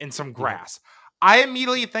and some grass. I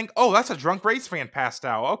immediately think, oh, that's a drunk race fan passed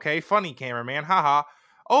out. Okay, funny cameraman, haha.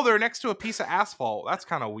 Oh, they're next to a piece of asphalt. That's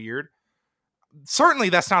kind of weird. Certainly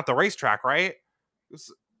that's not the racetrack, right?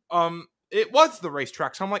 It was the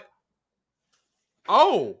racetrack. So I'm like,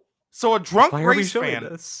 Oh, so a drunk Why are we race showing fan.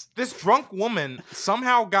 this? This drunk woman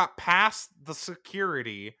somehow got past the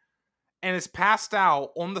security and is passed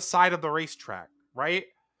out on the side of the racetrack, right?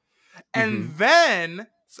 And then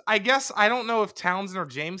I guess I don't know if Townsend or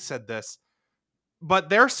James said this, but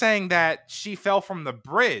they're saying that she fell from the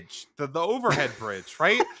bridge, the overhead bridge,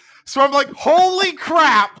 right? So I'm like, holy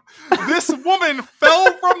crap! This woman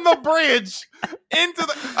fell from the bridge into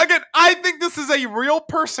the. Again, I think this is a real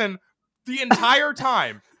person the entire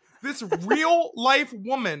time. This real life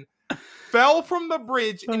woman fell from the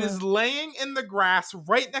bridge and is laying in the grass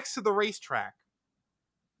right next to the racetrack.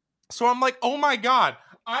 So I'm like, oh my god.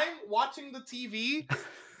 I'm watching the TV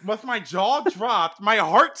with my jaw dropped, my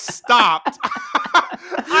heart stopped.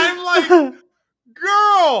 I'm like,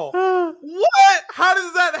 girl, what? How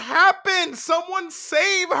does that happen? Someone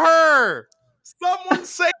save her. Someone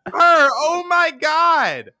save her. Oh my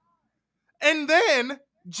god. And then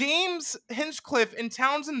James Hinchcliffe and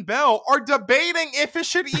Townsend Bell are debating if it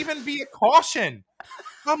should even be a caution.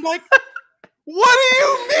 I'm like, what do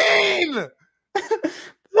you mean?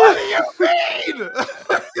 What do you mean?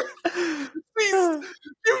 Please,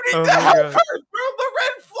 you need to help her through the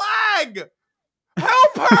red flag.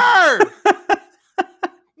 Help her.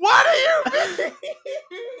 What do you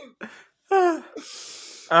mean?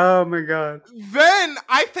 Oh my god. Then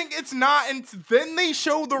I think it's not, and then they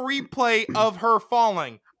show the replay of her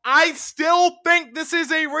falling. I still think this is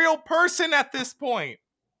a real person at this point.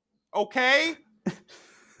 Okay?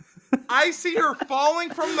 I see her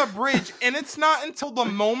falling from the bridge, and it's not until the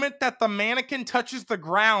moment that the mannequin touches the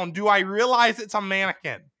ground do I realize it's a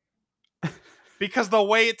mannequin. Because the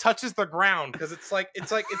way it touches the ground, because it's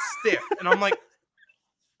stiff, and I'm like,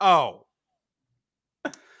 oh,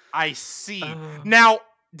 I see. Now,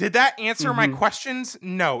 did that answer my questions?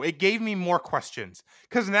 No, it gave me more questions.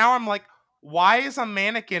 Because now I'm like, why is a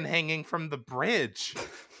mannequin hanging from the bridge?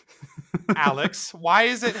 Alex, why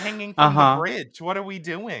is it hanging from the bridge? What are we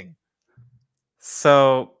doing?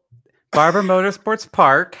 So, Barber Motorsports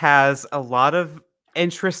Park has a lot of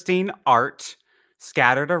interesting art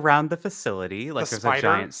scattered around the facility. Like there's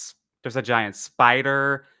a giant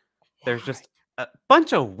spider. There's just a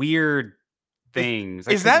bunch of weird things.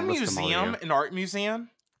 Is that museum an art museum?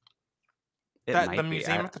 The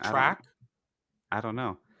museum at the track? I don't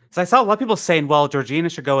know. So I saw a lot of people saying, well, Georgina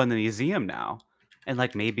should go in the museum now. And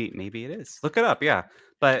like maybe it is. Look it up, yeah.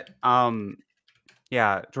 But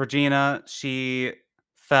yeah, Georgina, she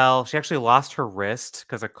fell. She actually lost her wrist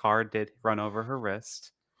because a car did run over her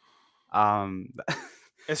wrist.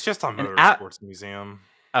 It's just a motorsports museum.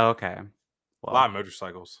 Oh, okay. Well, a lot of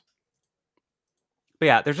motorcycles. But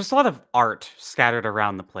yeah, there's just a lot of art scattered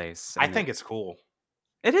around the place. I think it's cool.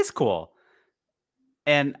 It is cool.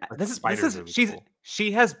 And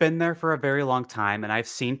she has been there for a very long time, and I've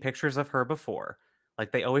seen pictures of her before.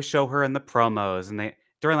 Like they always show her in the promos, and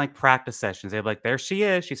during like practice sessions, they're like, there she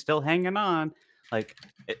is, she's still hanging on. Like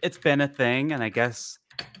it's been a thing, and I guess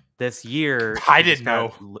this year I didn't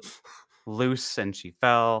know loose and she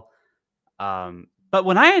fell. But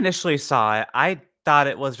when I initially saw it, I thought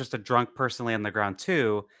it was just a drunk person laying on the ground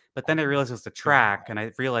too. But then I realized it was the track, and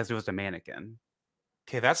I realized it was a mannequin.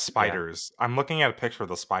 Okay, that's spiders. Yeah. I'm looking at a picture of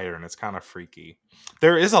the spider, and it's kind of freaky.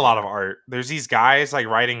 There is a lot of art. There's these guys like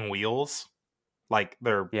riding wheels, like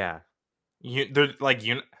they're like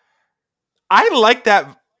I like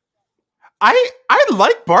that. I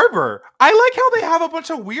like Barber. I like how they have a bunch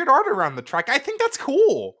of weird art around the track. I think that's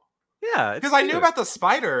cool. Yeah, because I knew about the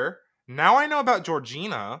spider. Now I know about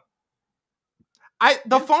Georgina.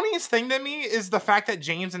 The funniest thing to me is the fact that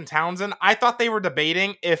James and Townsend, I thought they were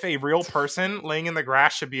debating if a real person laying in the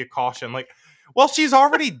grass should be a caution. Like, well, she's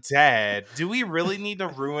already dead. Do we really need to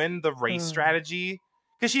ruin the race strategy?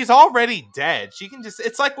 Because she's already dead. She can just.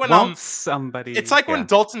 It's like when somebody. It's like when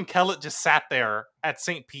Dalton Kellett just sat there at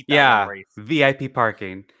St. Pete. Race. VIP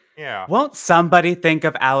parking. Yeah. Won't somebody think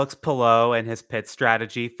of Alex Palou and his pit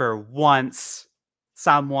strategy for once?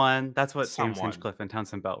 Someone. That's what James Hinchcliffe and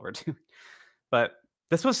Townsend Bell were doing. But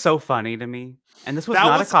this was so funny to me. And this was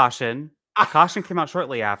not a caution. A caution came out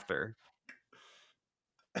shortly after.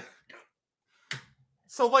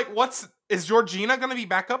 So, like, is Georgina going to be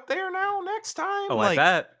back up there now next time? Oh, like,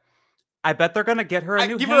 I bet they're going to get her a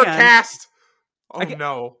new give her a cast. Oh,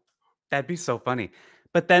 no. That'd be so funny.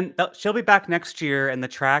 But then she'll be back next year, and the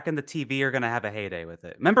track and the TV are going to have a heyday with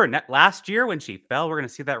it. Remember, last year when she fell, we're going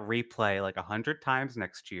to see that replay like 100 times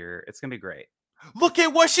next year. It's going to be great. Look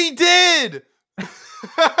at what she did! Take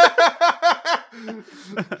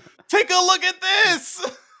a look at this!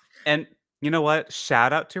 And you know what?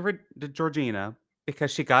 Shout out to Georgina.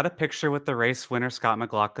 Because she got a picture with the race winner, Scott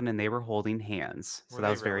McLaughlin, and they were holding hands. So Were that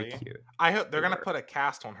they was very really? cute. I hope they're They gonna were. put a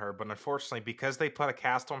cast on her, but unfortunately, because they put a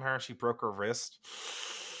cast on her and she broke her wrist,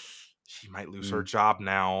 she might lose her Mm. job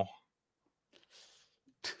now.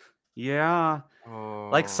 Yeah.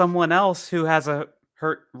 Like Oh, someone else who has a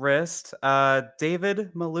hurt wrist,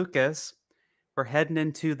 David Malukas. We're heading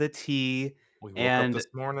into the T, we woke up and this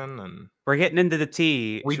morning and we're getting into the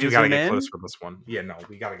T. we Should do we got to zoom get close in? for this one. Yeah, no,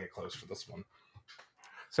 we got to get close for this one.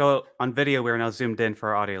 So on video, we're now zoomed in for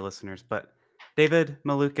our audio listeners, but David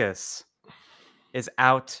Malukas is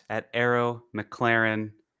out at Arrow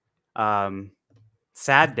McLaren. Um,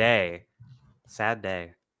 sad day. Sad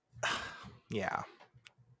day. Yeah.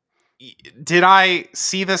 Did I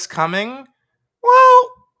see this coming?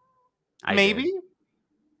 Well, I did. maybe.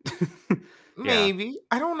 Yeah. Maybe.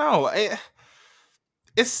 I don't know.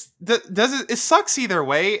 It sucks either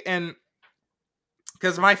way, and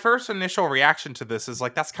because my first initial reaction to this is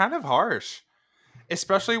like that's kind of harsh,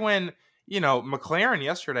 especially when McLaren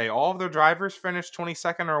yesterday, all of their drivers finished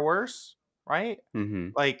 22nd or worse, right? Mm-hmm.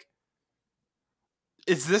 Like,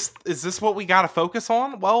 is this what we got to focus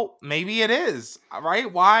on? Well, maybe it is,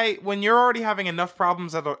 right? Why, when you're already having enough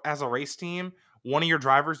problems as a race team, one of your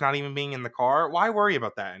drivers not even being in the car, why worry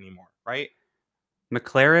about that anymore, right?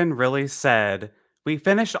 McLaren really said, we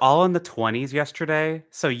finished all in the 20s yesterday,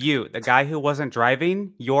 so you, the guy who wasn't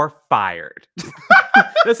driving, you're fired.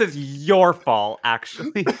 This is your fault,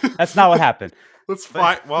 actually. That's not what happened. Let's But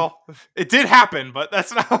fight. Well, it did happen, but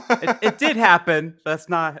that's not. it did happen. That's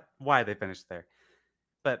not why they finished there.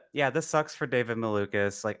 But yeah, this sucks for David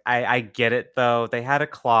Malukas. Like, I get it though. They had a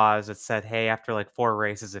clause that said, hey, after like 4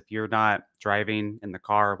 races, if you're not driving in the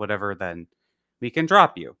car or whatever, then we can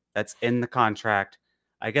drop you. That's in the contract.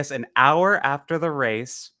 I guess an hour after the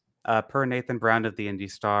race, per Nathan Brown of the Indy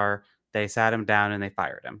Star, they sat him down and they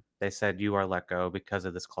fired him. They said, you are let go because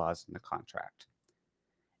of this clause in the contract.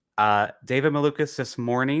 David Malukas this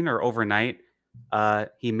morning or overnight,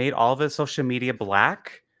 he made all of his social media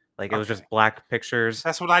black. Like it was Okay. just black pictures.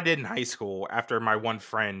 That's what I did in high school after my one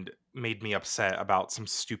friend made me upset about some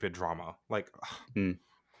stupid drama. Like, Mm.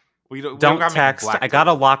 we don't Don't gotta make it text. black I got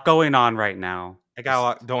a drama. lot going on right now. I got a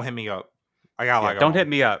lot. Don't hit me up. I got a lot going Don't hit on.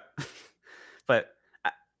 me up. But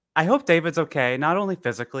I hope David's okay, not only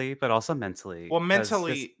physically but also mentally. Well, 'Cause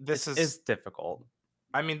mentally, this is difficult.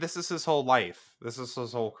 I mean, this is his whole life. This is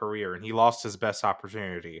his whole career, and he lost his best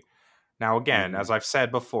opportunity. Now, again, Mhm. as I've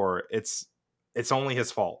said before, it's only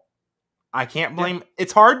his fault. I can't Yeah. blame.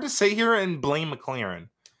 It's hard to sit here and blame McLaren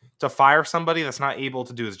to fire somebody that's not able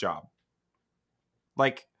to do his job.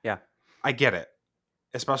 Like, Yeah. I get it,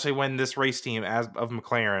 especially when this race team as of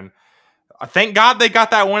McLaren. Thank God they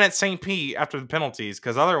got that win at St. Pete after the penalties,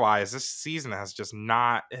 because otherwise this season has just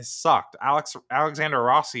not has sucked. Alexander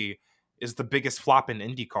Rossi is the biggest flop in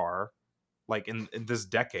IndyCar, like in this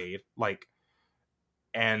decade. Like,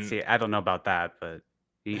 and See, I don't know about that, but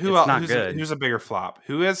who it's else? not good. Who's a bigger flop?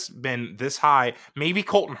 Who has been this high? Maybe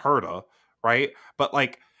Colton Herta, right? But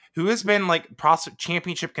like, who has been like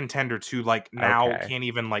championship contender to like now Okay. can't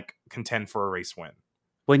even like contend for a race win?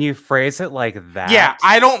 When you phrase it like Yeah, that,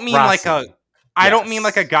 I don't mean like a Rossi. I don't mean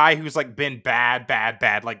like a Yes. guy who's like been bad, bad,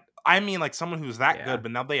 bad. Like I mean like someone who's that Yeah. good,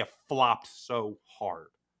 but now they have flopped so hard.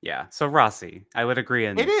 Yeah. So Rossi, I would agree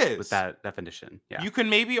It with is. that definition. Yeah. You can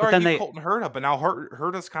maybe But then argue they Colton Herta, but now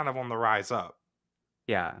Herta's kind of on the rise up.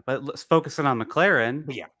 Yeah, but let's focusing on McLaren.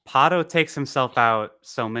 But yeah, Pato takes himself out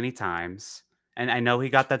so many times, and I know he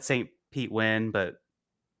got that St. Pete win, but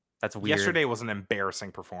that's weird. yesterday was an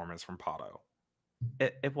embarrassing performance from Pato.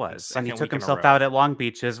 It The was, and he second took week in a himself row. out at Long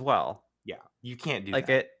Beach as well. Yeah, you can't do Like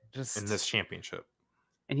that it in this just, championship.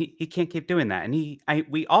 and he can't keep doing that. And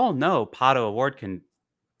we all know Pato Award can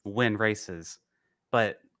win races,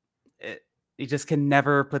 but it, he just can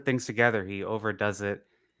never put things together. He overdoes it,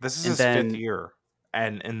 This is and his fifth then year,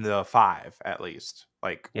 and in the 5 at least.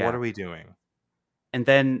 Like, what yeah, are we doing? and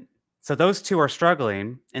then so those two are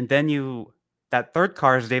struggling, and then that third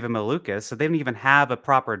car is David Malukas, so they don't even have a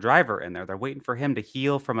proper driver in there. They're waiting for him to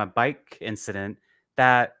heal from a bike incident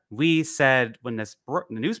that we said when the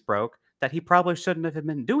news broke that he probably shouldn't have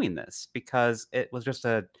been doing this because it was just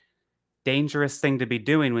a dangerous thing to be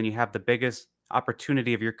doing when you have the biggest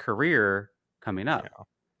opportunity of your career coming up. Yeah.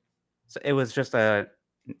 So it was just a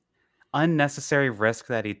unnecessary risk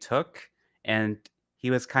that he took, and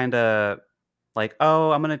he was kind of like,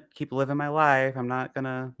 "Oh, I'm gonna keep living my life. I'm not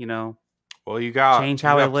gonna, Well, change you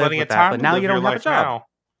how I got live plenty of with that." time But to now live you your don't have a life job. now.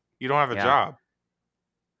 You don't have a Yeah, job.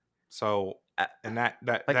 So, uh, and that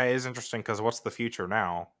like is interesting because what's the future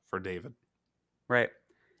now for David? right.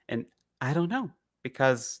 And I don't know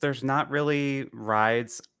because there's not really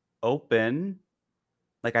rides open.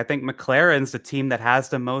 Like, I think McLaren's the team that has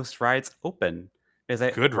the most rides open. Is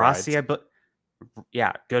it Good Rossi? rides.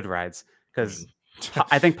 Yeah, good rides. I Because mean,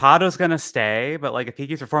 I think Pado's gonna stay, but like if he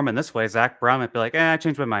keeps performing this way, Zach Brown might be like, I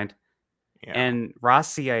changed my mind. yeah, And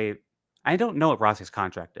Rossi, I don't know what Rossi's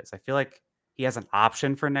contract is. I feel like he has an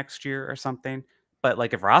option for next year or something. But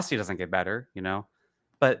like if Rossi doesn't get better,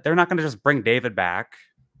 but they're not gonna just bring David back,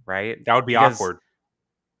 right? that would be Because awkward.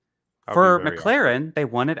 That would be for very awkward. McLaren, they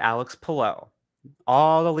wanted Alex Palou.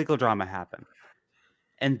 All the legal drama happened.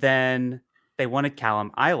 And then they wanted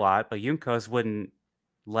Callum Ilott, but Juncos wouldn't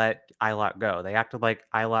let Ilott go. They acted like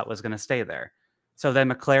Ilott was going to stay there. So then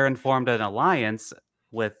McLaren formed an alliance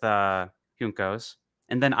with Juncos,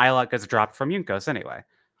 and then Ilott gets dropped from Juncos anyway.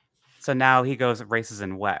 So now he goes races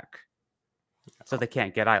in WEC. So they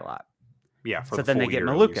can't get Ilott. Yeah, for So the then they full get year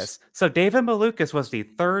at least. Malukas. So David Malukas was the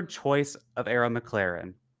third choice of Arrow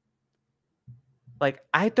McLaren. Like,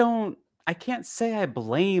 I can't say I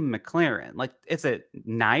blame McLaren. Like, is it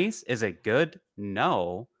nice? Is it good?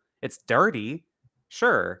 No. It's dirty.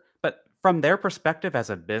 Sure. But from their perspective as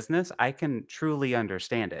a business, I can truly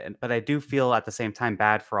understand it. But I do feel at the same time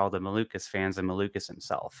bad for all the Malukas fans and Malukas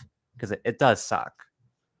himself because it does suck.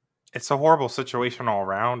 It's a horrible situation all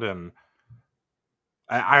around, and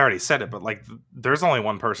I already said it, but like, there's only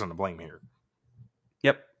one person to blame here.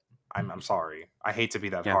 Yep. I'm sorry. I hate to be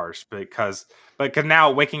that Yeah. harsh, but now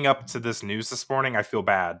waking up to this news this morning, I feel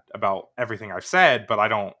bad about everything I've said, but I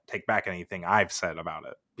don't take back anything I've said about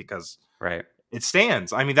it because Right. it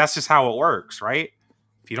stands. I mean, that's just how it works, right?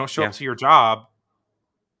 If you don't show up Yeah. to your job,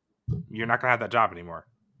 you're not gonna have that job anymore.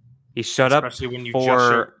 He showed up Especially when for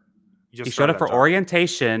you he just showed started up that for job.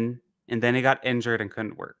 orientation and then he got injured and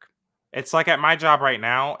couldn't work. It's like at my job right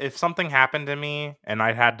now, if something happened to me and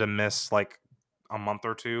I had to miss like a month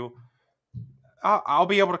or two, I'll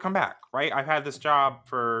be able to come back, right? I've had this job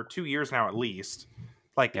for 2 years now at least.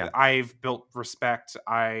 Like, Yeah. I've built respect,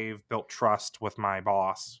 I've built trust with my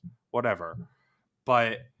boss, whatever.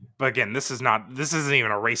 But again, this isn't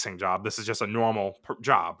even a racing job. This is just a normal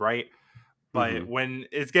job, right? But Mm-hmm. when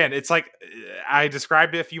it's like I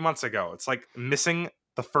described it a few months ago. It's like missing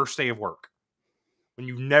the first day of work when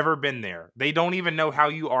you've never been there. They don't even know how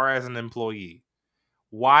you are as an employee.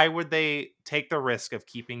 Why would they take the risk of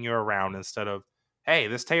keeping you around instead of, hey,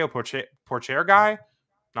 this Teo Porcher guy,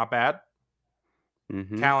 not bad.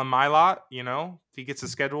 Mm-hmm. Callum Milot, if he gets a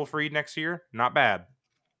schedule free next year, not bad.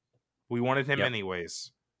 We wanted him Yep.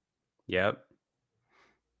 anyways. Yep.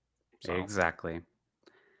 So Exactly.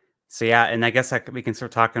 So yeah, and I guess we can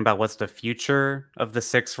start talking about what's the future of the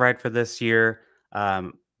six ride for this year.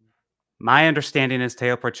 Um, my understanding is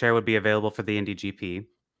Teo Porcher would be available for the Indy GP.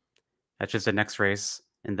 That's just the next race,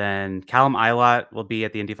 and then Callum Ilott will be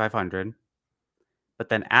at the Indy 500. But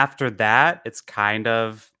then after that, it's kind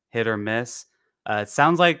of hit or miss. It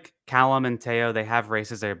sounds like Callum and Teo they have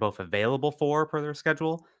races they're both available for per their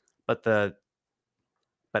schedule, but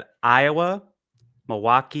Iowa,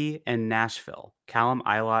 Milwaukee, and Nashville. Callum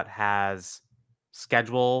Ilott has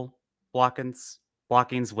schedule blockings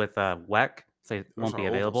with WEC, so it those won't are be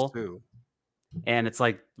ovals available. too. And it's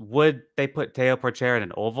like, would they put Teo Porcher in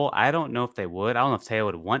an oval? I don't know if they would. I don't know if Teo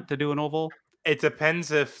would want to do an oval. It depends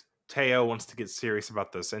if Teo wants to get serious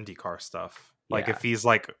about this IndyCar stuff. Like Yeah, if he's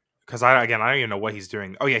like, because I don't even know what he's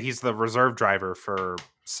doing. Oh yeah, he's the reserve driver for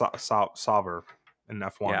Sauber in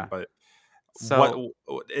F1. yeah. But what So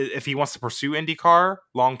if he wants to pursue IndyCar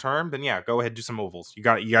long term? Then yeah, go ahead, do some ovals. You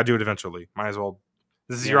got to do it eventually. Might as well.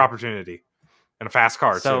 This is your yeah. opportunity, and a fast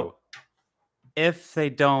car too. So if they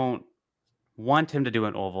don't want him to do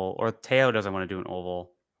an oval, or Teo doesn't want to do an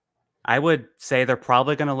oval, I would say they're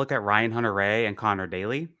probably going to look at Ryan Hunter-Reay and Connor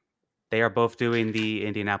Daly. They are both doing the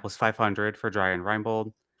Indianapolis 500 for Dry and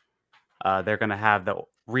Reinbold. They're going to have the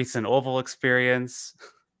recent oval experience.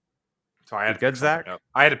 So I had You to good, pick something Zach? up.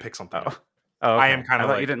 I had to pick something Oh, up. oh, I am okay. kind I of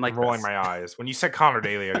thought you like didn't like rolling this. my eyes when you said Connor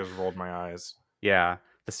Daly. I just rolled my eyes. Yeah,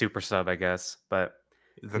 the super sub, I guess. But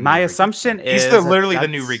The my new Regan Smith. assumption He's is that literally the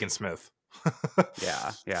new that's Regan Smith.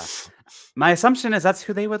 yeah, yeah. My assumption is that's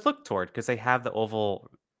who they would look toward because they have the oval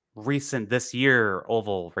recent this year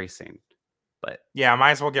oval racing. But Yeah, I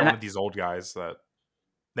might as well get and one I, of these old guys that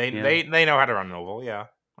they yeah, they they know how to run an oval. Yeah,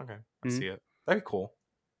 okay, I mhm, see it. That'd be cool,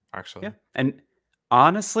 yeah. actually. And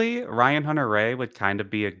honestly, Ryan Hunter Ray would kind of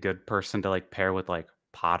be a good person to like pair with like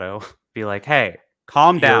Pato. Be like, hey,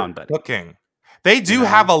 calm You're down, buddy. cooking. They You do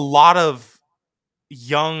have know? a lot of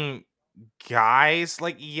young guys.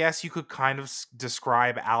 Like, yes, you could kind of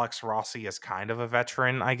describe Alex Rossi as kind of a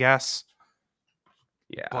veteran, I guess.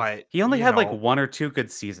 Yeah. But He only had like one or two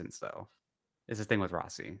good seasons though. Is the thing with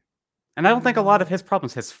Rossi. And I don't think a lot of mm, his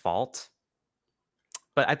problems his fault.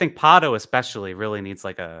 But I think Pato especially really needs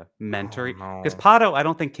like a Oh mentor because no. Pato, I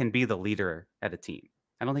don't think can be the leader at a team.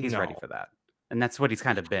 I don't think he's ready No. for that, and that's what he's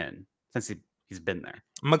kind of been since he's been there.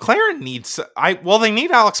 McLaren needs they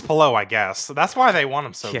need Alex Palou, I guess. So that's why they want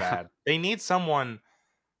him so Yeah. bad. They need someone.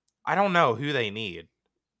 I don't know who they need.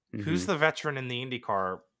 Who's Hmm. the veteran in the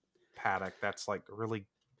IndyCar paddock that's like really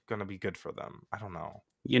gonna be good for them? I don't know.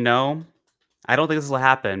 You know, I don't think this will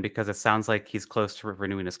happen because it sounds like he's close to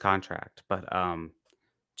renewing his contract. But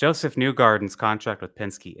Josef Newgarden's contract with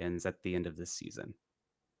Penske ends at the end of this season.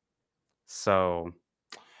 So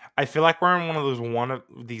I feel like we're in one of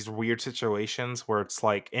these weird situations where it's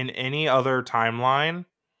like in any other timeline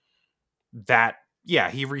that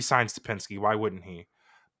he resigns to Penske. Why wouldn't he?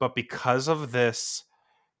 But because of this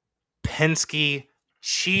Penske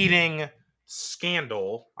cheating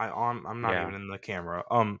scandal, I'm not yeah, even in the camera.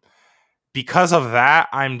 Because of that,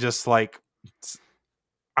 I'm just like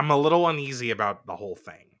I'm a little uneasy about the whole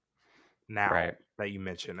thing now right. that you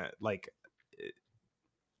mention it. Like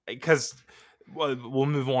because we'll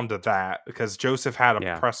move on to that because Joseph had a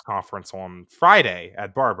Yeah. press conference on Friday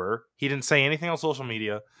at Barber. He didn't say anything on social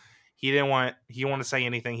media. He wanted to say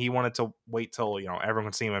anything. He wanted to wait till everyone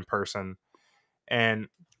could see him in person, and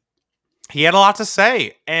he had a lot to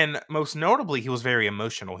say. And most notably, he was very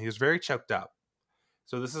emotional. He was very choked up.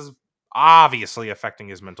 So this is obviously affecting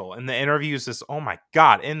his mental. In the interviews,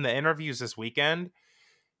 in the interviews this weekend,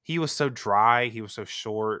 he was so dry. He was so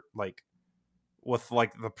short. Like with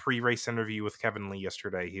like the pre-race interview with Kevin Lee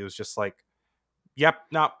yesterday, he was just like, "Yep,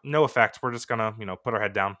 no effect. We're just gonna put our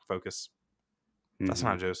head down, focus." That's Hmm.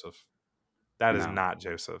 not Joseph. That is No. not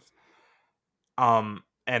Joseph.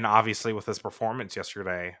 And obviously with his performance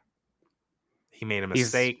yesterday, he made a He's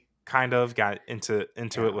mistake. Kind of got into it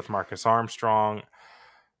yeah. with Marcus Armstrong.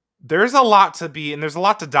 There's a lot to be, and there's a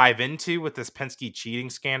lot to dive into with this Penske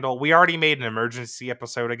cheating scandal. We already made an emergency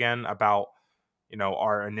episode again about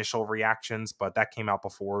our initial reactions, but that came out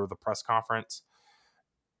before the press conference.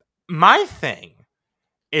 My thing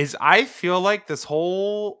is I feel like this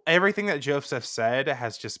whole everything that Joseph said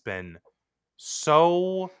has just been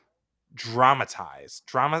so dramatized,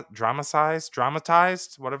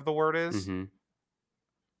 whatever the word is. Hmm.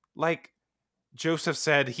 Like Joseph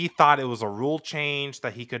said he thought it was a rule change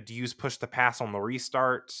that he could use push to pass on the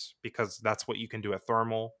restarts because that's what you can do at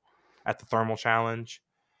the thermal challenge.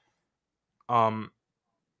 Um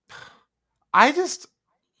I just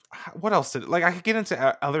what else did like I could get into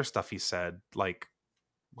other stuff he said. Like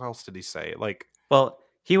what else did he say? Like Well,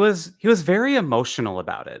 he was very emotional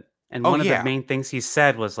about it. And oh one of the yeah. main things he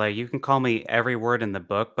said was like, "You can call me every word in the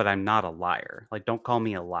book, but I'm not a liar. Like, don't call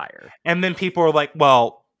me a liar." And then people are like,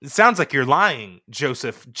 "Well, it sounds like you're lying,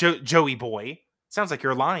 Joseph, Joey boy. Sounds like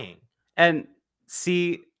you're lying." And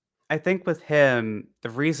see, I think with him, the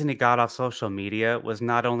reason he got off social media was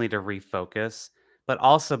not only to refocus, but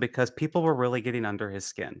also because people were really getting under his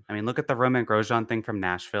skin. I mean, look at the Roman Grosjean thing from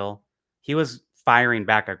Nashville. He was firing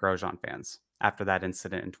back at Grosjean fans after that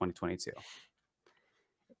incident in 2022.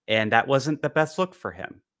 And that wasn't the best look for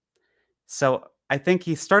him. So I think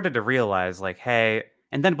he started to realize, like, hey,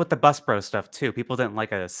 and then with the Bus Bro stuff too, people didn't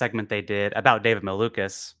like a segment they did about David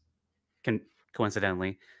Malukas,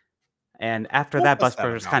 coincidentally. And after What that, was Bus that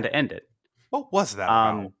Bro just kind about? of ended. What was that about?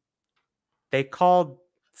 Um, they called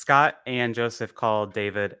Scott and Joseph called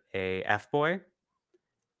David a F boy,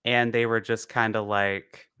 and they were just kind of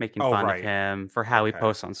like making Oh, fun of right. him for how he Okay.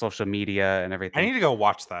 posts on social media and I everything. need to go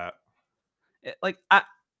watch that. Like,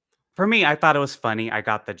 for me, I thought it was funny. I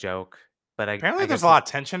got the joke, but I Apparently, there's a guess it, lot of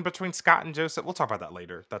tension between Scott and Joseph. We'll talk about that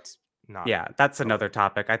later. That's not yeah, that's another relevant.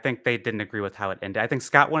 topic. I think they didn't agree with how it ended. I think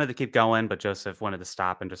Scott wanted to keep going, but Joseph wanted to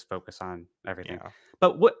stop and just focus on everything. Yeah.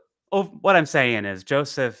 But what I'm saying is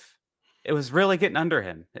Joseph, it was really getting under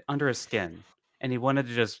him, under his skin, and he wanted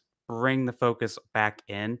to just bring the focus back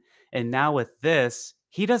in. And now with this,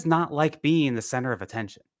 he does not like being the center of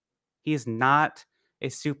attention. He is not a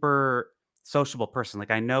super sociable person. Like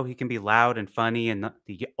I know he can be loud and funny in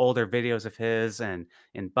the older videos of his and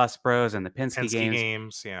in Bus Bros and the Penske Penske games,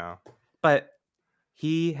 games. Yeah. but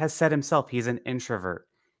he has said himself he's an introvert.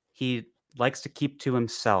 He likes to keep to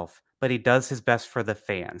himself, but he does his best for the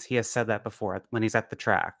fans. He has said that before when he's at the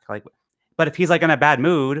track. Like, but if he's like in a bad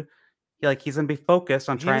mood, he's gonna be focused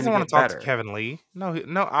on He trying to doesn't want get to talk to better. Kevin Lee. No,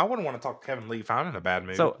 no, I wouldn't want to talk to Kevin Lee if I'm in a bad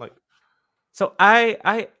mood. So, Like, so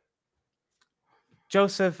I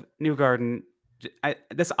Joseph Newgarden,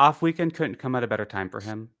 this off weekend couldn't come at a better time for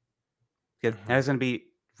him. He's mhm. going to be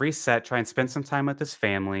reset, try and spend some time with his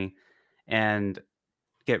family, and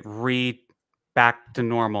get back to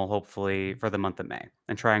normal, hopefully, for the month of May,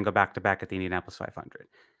 and try and go back to back at the Indianapolis 500.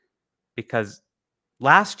 Because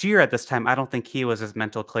last year at this time, I don't think he was as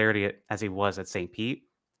mental clarity as he was at St. Pete.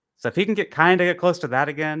 So if he can get close to that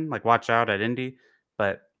again, like watch out at Indy.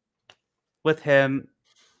 But with him,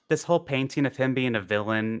 this whole painting of him being a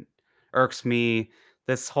villain irks me.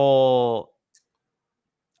 This whole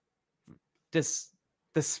dis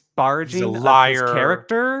He's a disparaging of his liar.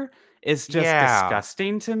 character is just Yeah,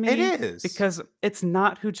 disgusting to it me is. because it's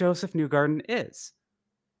not who Josef Newgarden is.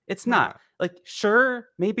 It's not. Not. Like, sure,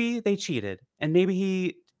 maybe they cheated, and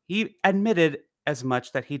maybe he admitted as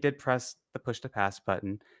much that he did press the push to pass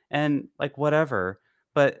button and like whatever,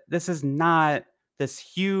 but this is not this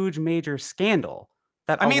huge major scandal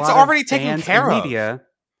that I a mean, it's lot of already taken fans and care of. media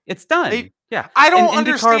it's They done. Yeah. I And don't IndyCar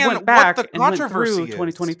understand went what the back and went through controversy is.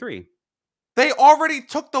 2023. They already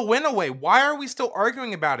took the win away. Why are we still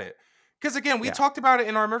arguing about it? Because again, we Yeah. talked about it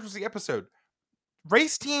in our emergency episode.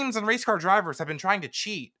 Race teams and race car drivers have been trying to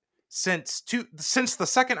cheat since the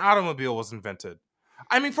second automobile was invented.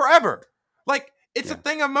 I mean, forever. Like, it's a Yeah.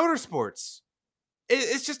 thing of motorsports.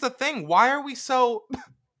 It's just a thing. Why are we so?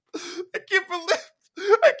 I can't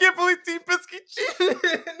believe Team Penske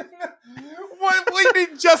cheated. Why we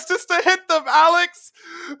need justice to hit them, Alex?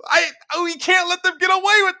 We can't let them get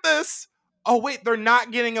away with this. Oh wait, they're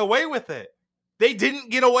not getting away with it. They didn't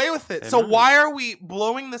get away with it. They're So not. why are we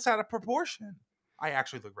blowing this out of proportion? I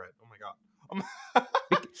actually look red. Oh my god.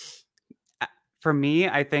 For me,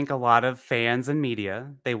 I think a lot of fans and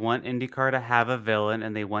media, they want IndyCar to have a villain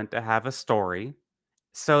and they want to have a story.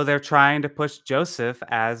 So they're trying to push Josef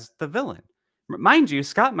as the villain. Mind you,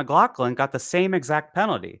 Scott McLaughlin got the same exact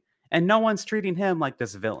penalty, and no one's treating him like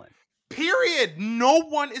this villain. Period. No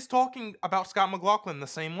one is talking about Scott McLaughlin the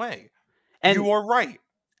same way. And you are right.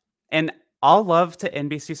 And all love to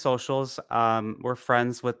NBC Socials. We're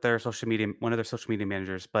friends with their social media, one of their social media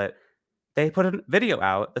managers, but they put a video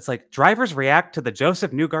out. It's like drivers react to the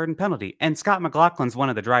Josef Newgarden penalty, and Scott McLaughlin's one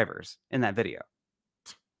of the drivers in that video.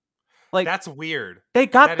 Like, that's weird. They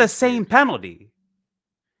got the same penalty.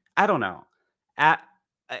 I don't know.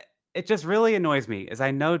 It just really annoys me, as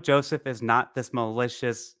I know Josef is not this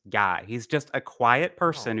malicious guy. He's just a quiet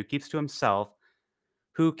person who keeps to himself,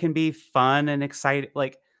 who can be fun and excited,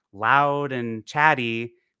 like loud and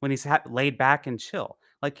chatty when he's laid back and chill.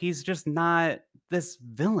 Like, he's just not this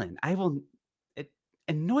villain. It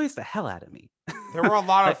annoys the hell out of me. There were a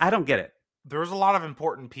lot of I don't get it. There was a lot of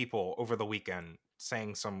important people over the weekend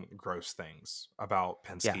saying some gross things about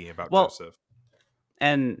Penske, about Josef.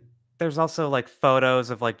 And there's also like photos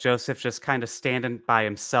of like Josef just kind of standing by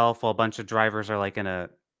himself while a bunch of drivers are like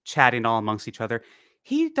chatting all amongst each other.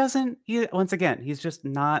 Once again, he's just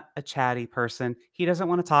not a chatty person. He doesn't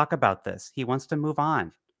want to talk about this. He wants to move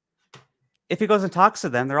on. If he goes and talks to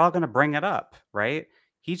them, they're all going to bring it up, right?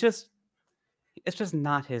 It's just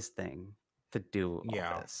not his thing to do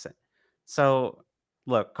all this. So,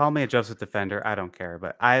 look, call me a Josef defender. I don't care,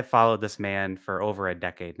 but I've followed this man for over a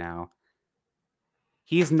decade now.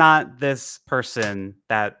 He's not this person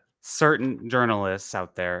that certain journalists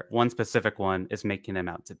out there, one specific one, is making him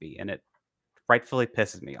out to be, and it rightfully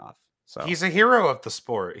pisses me off. So he's a hero of the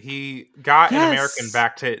sport. He got an American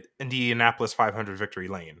back to Indianapolis 500 victory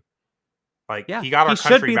lane. Like, he got our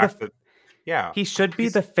country back to. Yeah, he should be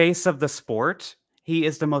the face of the sport. He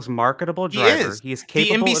is the most marketable driver. He is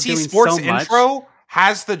capable the NBC of doing Sports so much. intro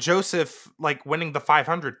has the Josef like winning the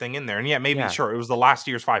 500 thing in there, and sure it was the last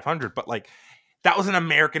year's 500, but like that was an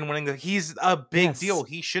American winning. He's a big deal.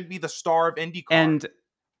 He should be the star of IndyCar.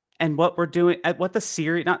 And what we're doing, what the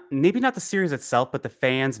series, maybe not the series itself, but the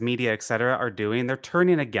fans, media, etc., are doing, they're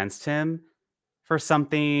turning against him for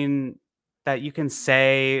something that you can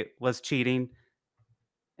say was cheating.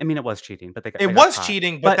 I mean, it was cheating, but it was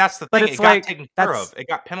cheating. But that's the thing. It got taken care of. It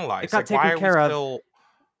got penalized. It got taken care of.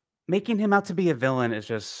 Making him out to be a villain is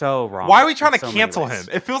just so wrong. Why are we trying to cancel him?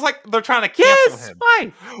 It feels like they're trying to cancel him.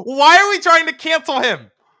 Why? Why are we trying to cancel him?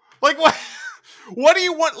 Like, what? What do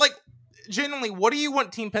you want? Like, genuinely, what do you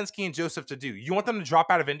want Team Penske and Josef to do? You want them to drop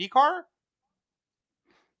out of IndyCar?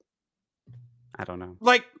 I don't know.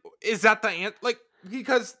 Like, is that the answer? Like,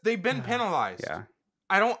 because they've been penalized. Yeah.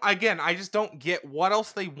 I just don't get what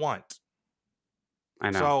else they want.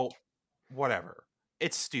 I know. So, whatever.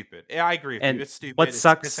 It's stupid. I agree with you. It's stupid. What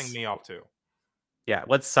sucks, it's pissing me off too. Yeah.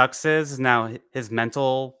 What sucks is now his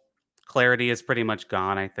mental clarity is pretty much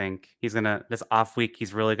gone. I think this off week,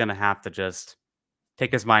 he's really going to have to just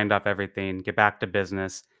take his mind off everything, get back to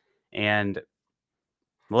business. And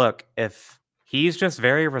look, if he's just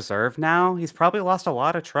very reserved now, he's probably lost a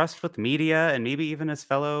lot of trust with media and maybe even his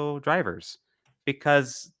fellow drivers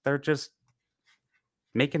because they're just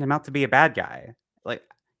making him out to be a bad guy. Like,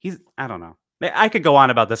 I don't know. I could go on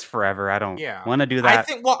about this forever. I don't Yeah. want to do that.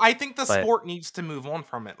 I think the but sport needs to move on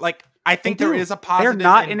from it. Like, I they think there do. is a They're positive,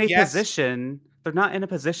 not and in a yes, position. They're not in a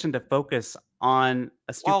position to focus on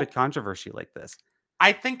a stupid well, controversy like this.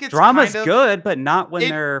 I think it's Drama's kind of good, but not when it.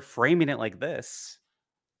 they're framing it like this.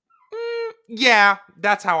 Yeah,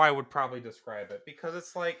 that's how I would probably describe it, because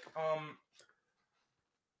it's like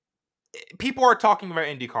people are talking about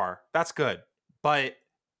IndyCar. That's good, but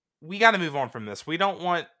we got to move on from this. We don't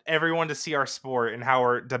want everyone to see our sport and how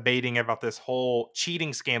we're debating about this whole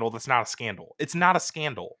cheating scandal. That's not a scandal. It's not a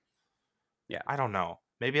scandal. Yeah. I don't know.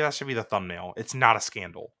 Maybe that should be the thumbnail. It's not a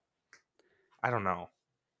scandal. I don't know.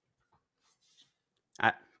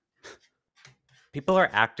 People are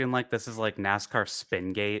acting like this is like NASCAR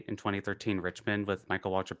Spingate in 2013 Richmond with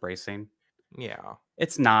Michael Waltrip Racing. Yeah.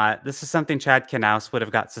 It's not. This is something Chad Knaus would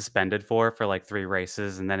have got suspended for like 3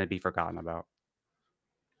 races, and then it'd be forgotten about.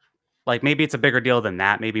 Like, maybe it's a bigger deal than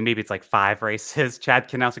that. Maybe it's like 5 races Chad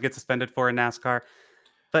Knaus would get suspended for in NASCAR.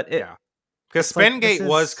 But yeah, because like, Spingate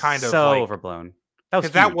was kind of so like overblown. That was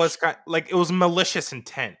huge. That was kind like, it was malicious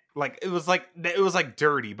intent. Like, it was like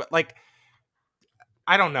dirty, but like,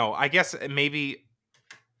 I don't know. I guess maybe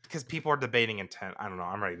because people are debating intent. I don't know.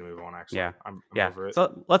 I'm ready to move on. Actually, Yeah, I'm yeah. over it.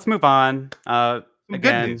 So let's move on. Some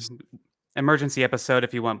Again, good news. Emergency episode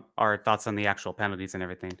if you want our thoughts on the actual penalties and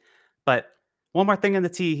everything. But one more thing in the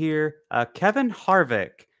T here. Kevin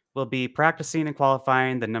Harvick will be practicing and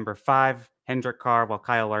qualifying the number 5 Hendrick car while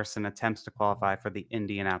Kyle Larson attempts to qualify for the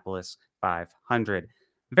Indianapolis 500.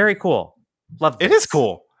 Very cool. Love this. It is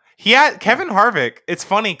cool. Kevin Harvick. It's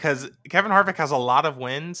funny because Kevin Harvick has a lot of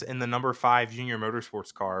wins in the number 5 junior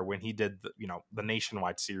motorsports car when he did the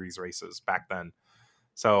nationwide series races back then.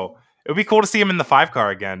 So it would be cool to see him in the 5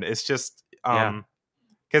 car again. It's just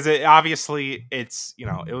because obviously it's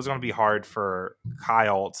it was going to be hard for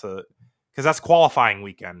Kyle to, because that's qualifying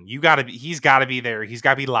weekend. He's got to be there. He's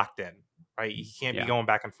got to be locked in, right? He can't be going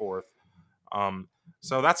back and forth.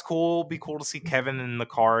 So that's cool. Be cool to see Kevin in the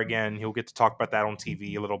car again. He'll get to talk about that on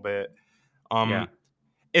TV a little bit.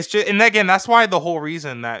 It's just, and again, that's why the whole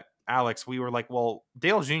reason that Alex, we were like, well,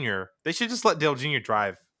 Dale Jr., they should just let Dale Jr.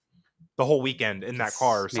 drive the whole weekend in that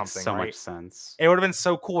car or something. Makes so right? much sense. It would have been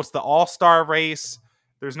so cool. It's the all-star race.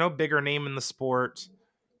 There's no bigger name in the sport,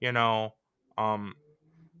 but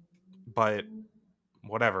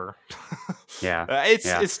whatever.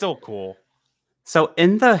 It's still cool. So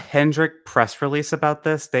in the Hendrick press release about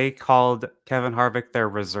this, they called Kevin Harvick their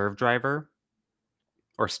reserve driver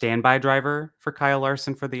or standby driver for Kyle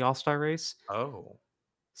Larson for the All-Star race. Oh.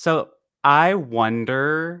 So I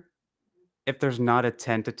wonder if there's not a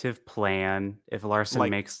tentative plan if Larson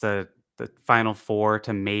makes the Final 4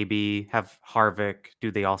 to maybe have Harvick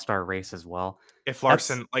do the All-Star race as well. If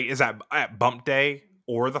Larson, is that at bump day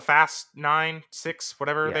or the Fast 9, 6,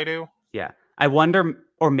 whatever they do? Yeah. I wonder,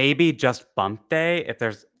 or maybe just bump day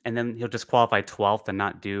and then he'll just qualify 12th and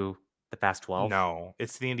not do the Fast 12. No,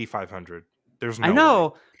 it's the Indy 500. There's no I know,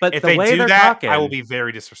 way. but if the they way do they're that, talking, I will be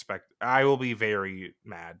very I will be very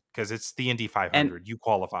mad because it's the Indy 500. You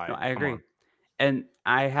qualify. No, I agree. And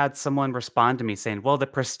I had someone respond to me saying, well, the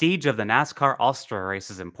prestige of the NASCAR All-Star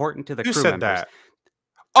race is important to the crew members. That?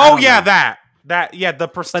 Oh, yeah, that. The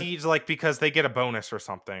prestige, because they get a bonus or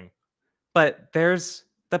something. But there's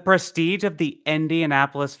the prestige of the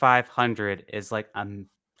Indianapolis 500 is like a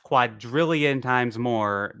quadrillion times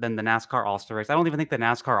more than the NASCAR All-Star race. I don't even think the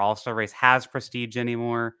NASCAR All-Star race has prestige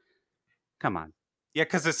anymore. Come on. Yeah,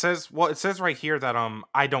 because it says right here that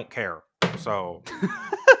I don't care. So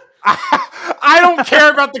I don't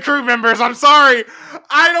care about the crew members. I'm sorry.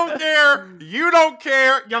 I don't care. You don't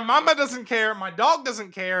care. Your mama doesn't care. My dog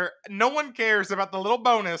doesn't care. No one cares about the little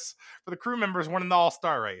bonus for the crew members winning the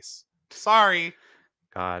All-Star race. Sorry.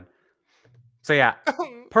 God. So yeah,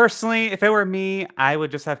 personally, if it were me, I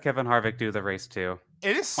would just have Kevin Harvick do the race too.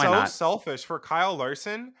 It is so selfish for Kyle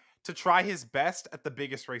Larson to try his best at the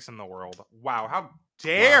biggest race in the world. Wow, how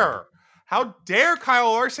dare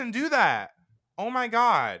Kyle Larson do that? Oh my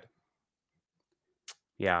God.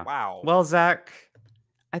 Yeah. Wow. Well, Zach,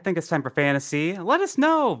 I think it's time for fantasy. Let us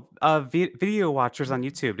know, video watchers on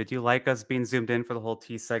YouTube. Did you like us being zoomed in for the whole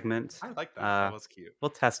T segment? I like that. That was cute.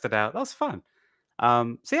 We'll test it out. That was fun.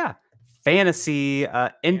 So yeah, fantasy,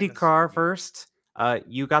 IndyCar first.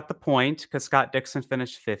 You got the point because Scott Dixon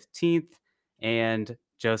finished 15th and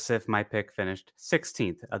Joseph, my pick, finished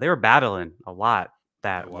 16th. They were battling a lot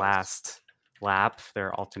that last lap.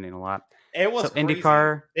 They're alternating a lot. It was crazy.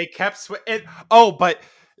 IndyCar. They kept but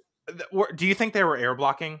do you think they were air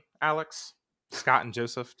blocking, Alex? Scott and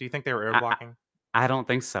Joseph? Do you think they were air blocking? I don't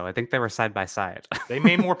think so. I think they were side by side. They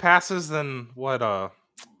made more passes than what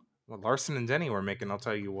Larson and Denny were making. I'll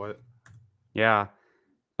tell you what. Yeah.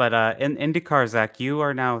 But in IndyCar, Zach, you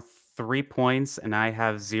are now 3 points and I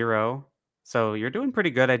have 0. So you're doing pretty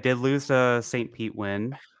good. I did lose the St. Pete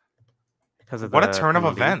win because of What a the turn of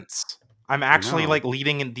penalty. events. I'm I actually know. like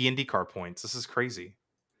leading in the IndyCar points. This is crazy.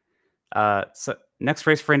 So next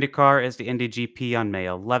race for IndyCar is the Indy GP on May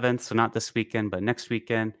 11th. So not this weekend, but next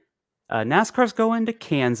weekend. NASCAR's going to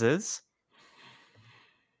Kansas.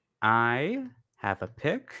 I have a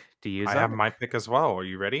pick. Do you, I have Zach? my pick as well. Are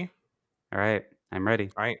you ready? All right, I'm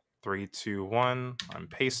ready. All right. 3, 2, 1. I'm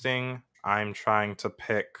pasting. I'm trying to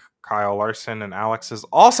pick Kyle Larson, and Alex is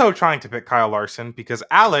also trying to pick Kyle Larson because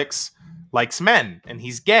Alex likes men and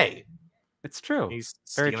he's gay. It's true. He's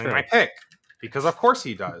Very stealing my true. pick because, of course,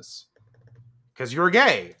 he does. Because you're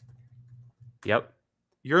gay. Yep.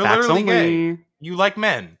 You're Facts literally gay. only. You like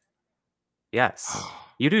men. Yes.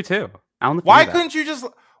 You do too. I don't know if you Why knew that. couldn't you just?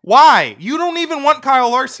 Why? You don't even want Kyle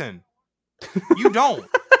Larson. You don't.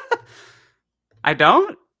 I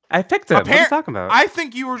don't? I picked him. What are you talking about? I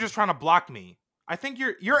think you were just trying to block me. I think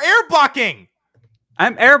you're air blocking.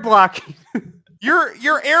 I'm air blocking.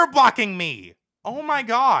 You're air blocking me. Oh my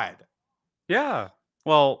god. Yeah.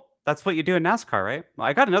 Well, that's what you do in NASCAR, right? Well,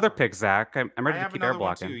 I got another pick, Zach. I'm I ready to have keep air another one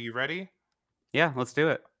blocking. too. You ready? Yeah, let's do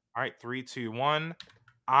it. All right, 3, 2, 1.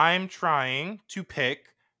 I'm trying to pick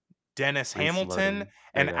Dennis Mine's Hamilton, loading. There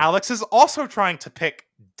and you go. Alex is also trying to pick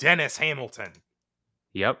Dennis Hamilton.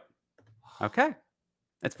 Yep. Okay.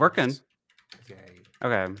 It's working. Okay.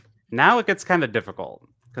 Okay. Now it gets kind of difficult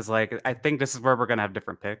because, like, I think this is where we're gonna have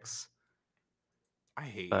different picks. I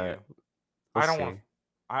hate But you. we'll I don't see. want.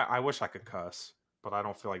 I wish I could cuss, but I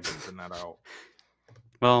don't feel like getting that out.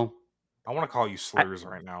 Well, I want to call you slurs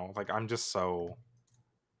right now. Like I'm just so.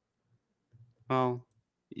 well,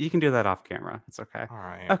 you can do that off camera. It's okay. All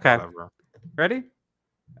right. Okay. Whatever. Ready?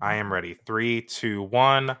 I am ready. 3, 2,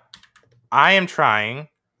 1. I am trying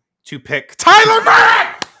to pick Tyler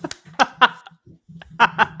Reddick.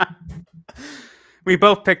 We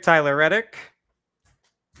both picked Tyler Reddick.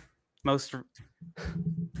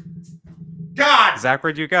 God. Zach,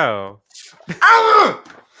 where'd you go?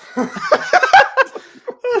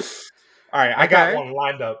 All right, I got one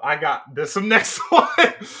lined up. I got this next one.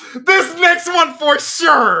 This next one for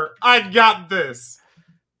sure. I got this.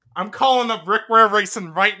 I'm calling up Rick Ware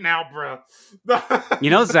Racing right now, bro.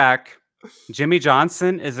 You know, Zach, Jimmy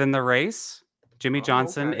Johnson is in the race. Jimmy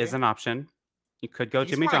Johnson okay. is an option. You could go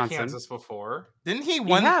He's Jimmy won at Johnson. Kansas before. Didn't he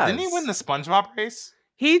win? Didn't he win the SpongeBob race?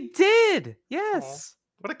 He did. Yes. Oh,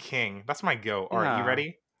 what a king. That's my goat. All right, you Yeah.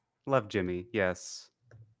 ready? Love Jimmy. Yes.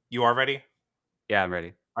 You are ready? Yeah, I'm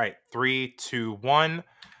ready. All right, 3, 2, 1.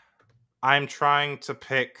 I'm trying to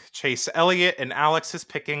pick Chase Elliott, and Alex is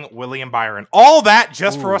picking William Byron. All that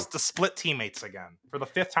just for us to split teammates again for the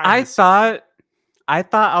 5th time. I thought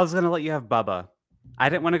I was gonna let you have Bubba. I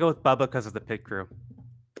didn't want to go with Bubba because of the pit crew.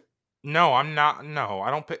 No, I'm not. No, I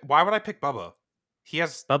don't pick. Why would I pick Bubba? He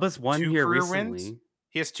has Bubba's won 2 here career recently. wins.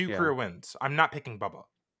 He has 2 career wins. I'm not picking Bubba.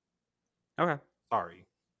 Okay. Sorry.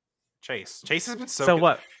 Chase. Chase has been so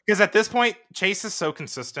what? Because at this point, Chase is so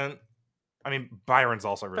consistent. I mean, Byron's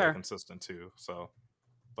also really consistent too. So,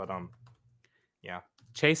 but yeah.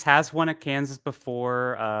 Chase has won at Kansas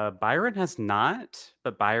before. Byron has not,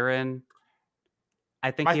 but Byron, I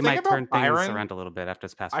think he might turn things around a little bit after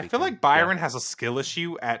this past weekend. I feel like Byron has a skill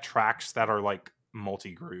issue at tracks that are like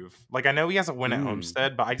multi-groove. Like I know he has a win at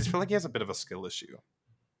Homestead, but I just feel like he has a bit of a skill issue.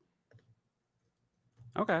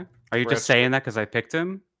 Okay. Are you just saying that because I picked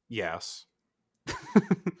him? Yes.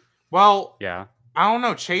 Well, yeah. I don't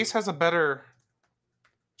know. Chase has a better.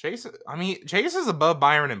 Chase is above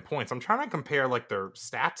Byron in points. I'm trying to compare like their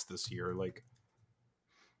stats this year, like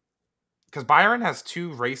because Byron has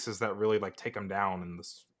 2 races that really like take him down in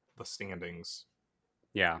the standings.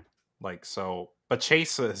 Yeah. Like so, but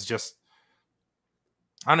Chase is just.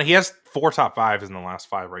 I don't know. He has 4 top 5s in the last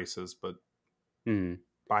 5 races, but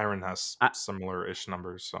Byron has similar-ish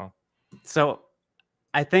numbers. So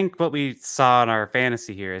I think what we saw in our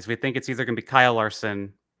fantasy here is we think it's either going to be Kyle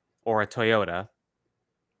Larson or a Toyota,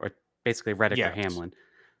 or basically Reddick or Hamlin.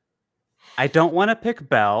 I don't want to pick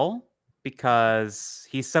Bell because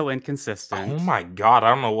he's so inconsistent. Oh my god, I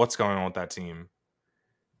don't know what's going on with that team.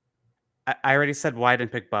 I already said why I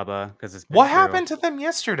didn't pick Bubba because what happened to them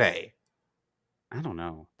yesterday? I don't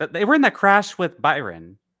know. They were in that crash with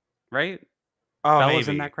Byron, right? Oh, Bell maybe. was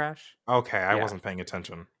in that crash. Okay, I wasn't paying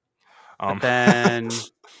attention. But then,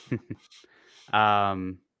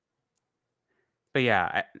 but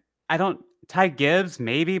yeah, I don't. Ty Gibbs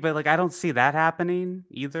maybe, but like I don't see that happening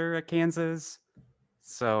either at Kansas.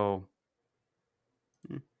 So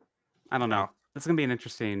I don't know. It's gonna be an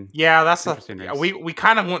interesting. Yeah, that's interesting race. We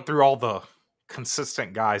kind of went through all the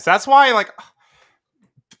consistent guys. That's why like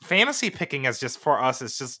fantasy picking is just for us.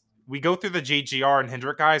 It's just we go through the JGR and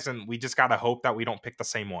Hendrick guys, and we just gotta hope that we don't pick the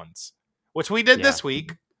same ones, which we did this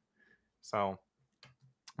week. So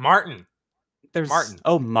Martin.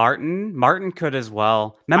 Martin could as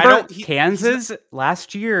well. Remember Kansas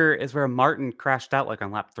last year is where Martin crashed out like on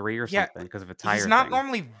lap 3 or something because of a tire. He's not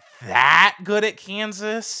normally that good at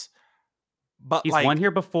Kansas, but he's won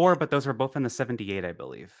here before. But those were both in the 78, I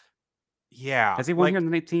believe. Yeah, has he won here in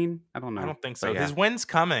the 18? I don't know. I don't think so. His win's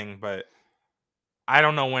coming, but I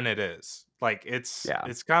don't know when it is. Like it's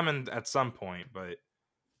coming at some point, but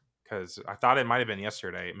because I thought it might have been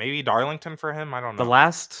yesterday. Maybe Darlington for him. I don't know. The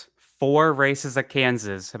last 4 races at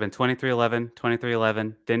Kansas have been 23-11,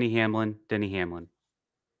 23-11, Denny Hamlin.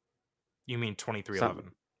 You mean 23-11?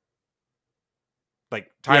 Like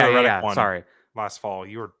Tyler Reddick won. Sorry, last fall.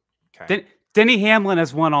 You were okay. Denny Hamlin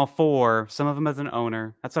has won all 4. Some of them as an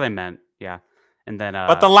owner. That's what I meant. Yeah, and then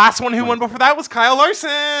but the last one who won before that was Kyle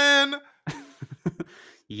Larson.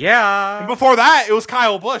 Yeah. And before that, it was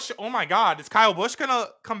Kyle Busch. Oh my God, is Kyle Busch gonna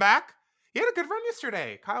come back? He had a good run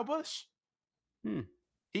yesterday. Kyle Busch.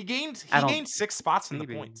 He gained 6 spots in the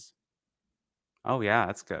points. Oh yeah,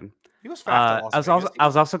 that's good. He was fast. I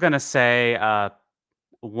was also gonna say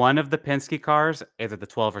one of the Penske cars, either the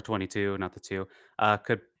 12 or 22, not the 2,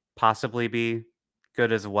 could possibly be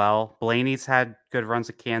good as well. Blaney's had good runs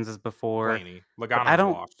at Kansas before.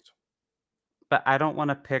 Logano's washed. But I don't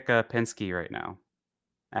want to pick a Penske right now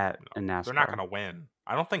in NASCAR. They're not gonna win.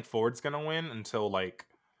 I don't think Ford's gonna win until like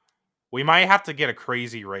we might have to get a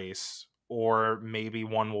crazy race. Or maybe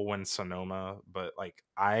one will win Sonoma, but like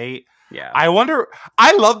I wonder.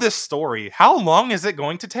 I love this story. How long is it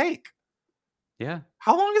going to take? Yeah,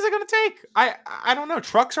 how long is it going to take? I don't know.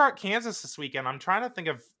 Trucks are at Kansas this weekend. I'm trying to think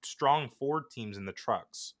of strong Ford teams in the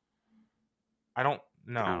trucks. I don't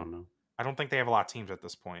know. I don't think they have a lot of teams at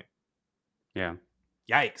this point. Yeah.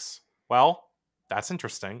 Yikes. Well, that's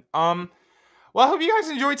interesting. Well, I hope you guys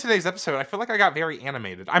enjoyed today's episode. I feel like I got very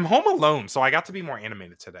animated. I'm home alone, so I got to be more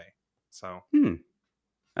animated today. So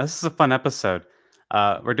this is a fun episode.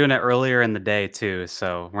 We're doing it earlier in the day too,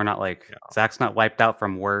 so we're not like Zach's not wiped out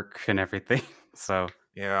from work and everything. So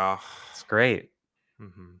yeah, it's great.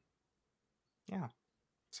 Yeah.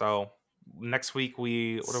 So next week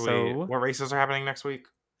what races are happening next week?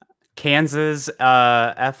 Kansas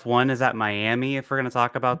F1 is at Miami. If we're gonna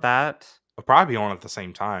talk about that, I'll probably be on at the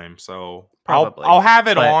same time. So probably I'll have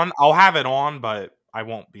it on. I'll have it on, but I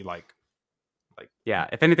won't be like. Yeah,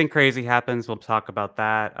 if anything crazy happens, we'll talk about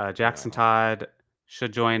that. Jackson Todd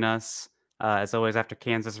should join us, as always, after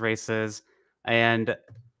Kansas races. And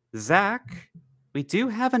Zach, we do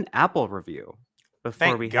have an Apple review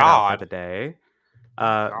before we head out for the day.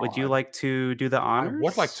 Would you like to do the honors? I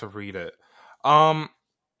would like to read it.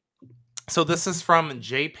 So this is from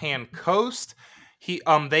Japan Coast.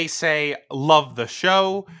 They say, love the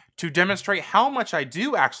show. To demonstrate how much I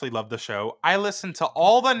do actually love the show, I listen to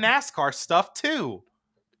all the NASCAR stuff too.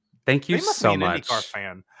 Thank you so much. IndyCar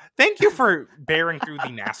fan. Thank you for bearing through the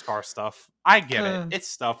NASCAR stuff. I get it. It's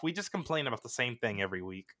stuff. We just complain about the same thing every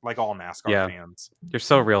week, like all NASCAR fans. You're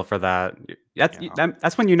so real for that.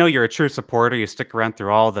 That's when you know you're a true supporter. You stick around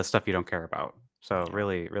through all the stuff you don't care about. So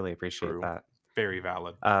really, really appreciate that. Very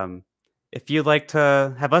valid. If you'd like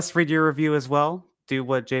to have us read your review as well, do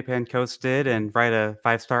what Japan Coast did and write a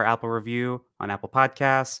 5-star Apple review on Apple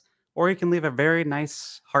Podcasts, or you can leave a very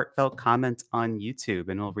nice, heartfelt comment on YouTube,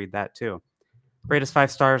 and we'll read that too. Rate us 5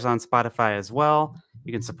 stars on Spotify as well.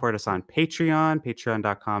 You can support us on Patreon,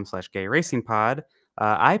 patreon.com/gayracingpod.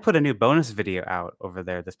 I put a new bonus video out over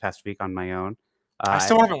there this past week on my own. I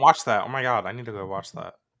still haven't watched that. Oh my God, I need to go watch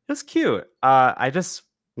that. It was cute. I just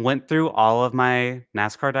went through all of my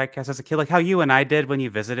NASCAR diecasts as a kid, like how you and I did when you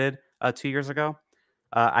visited 2 years ago.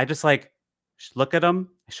 I just look at them,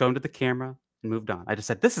 show them to the camera, and moved on. I just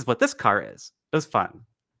said, this is what this car is. It was fun.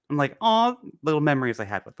 I'm like, oh, little memories I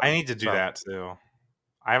had with them. I need to do that too.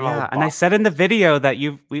 And I said in the video that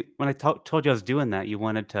when I told you I was doing that, you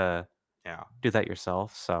wanted to do that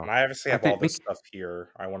yourself. So and I obviously have all this stuff here.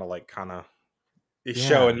 I want to kind of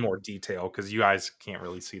show in more detail because you guys can't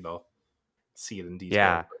really see it in detail.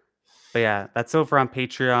 Yeah, but that's over on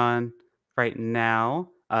Patreon right now.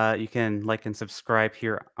 You can like and subscribe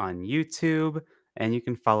here on YouTube, and you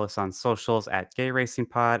can follow us on socials at Gay Racing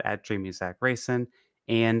Pod, at Dreamy Zack Racing,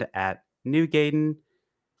 and at Newgarden.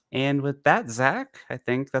 And with that, Zach, I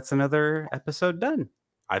think that's another episode done.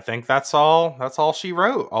 I think that's all. That's all she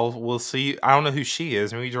wrote. We'll see. I don't know who she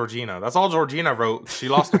is. Maybe Georgina. That's all Georgina wrote. She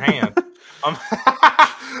lost her hand.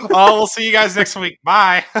 We'll see you guys next week.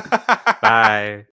 Bye. Bye.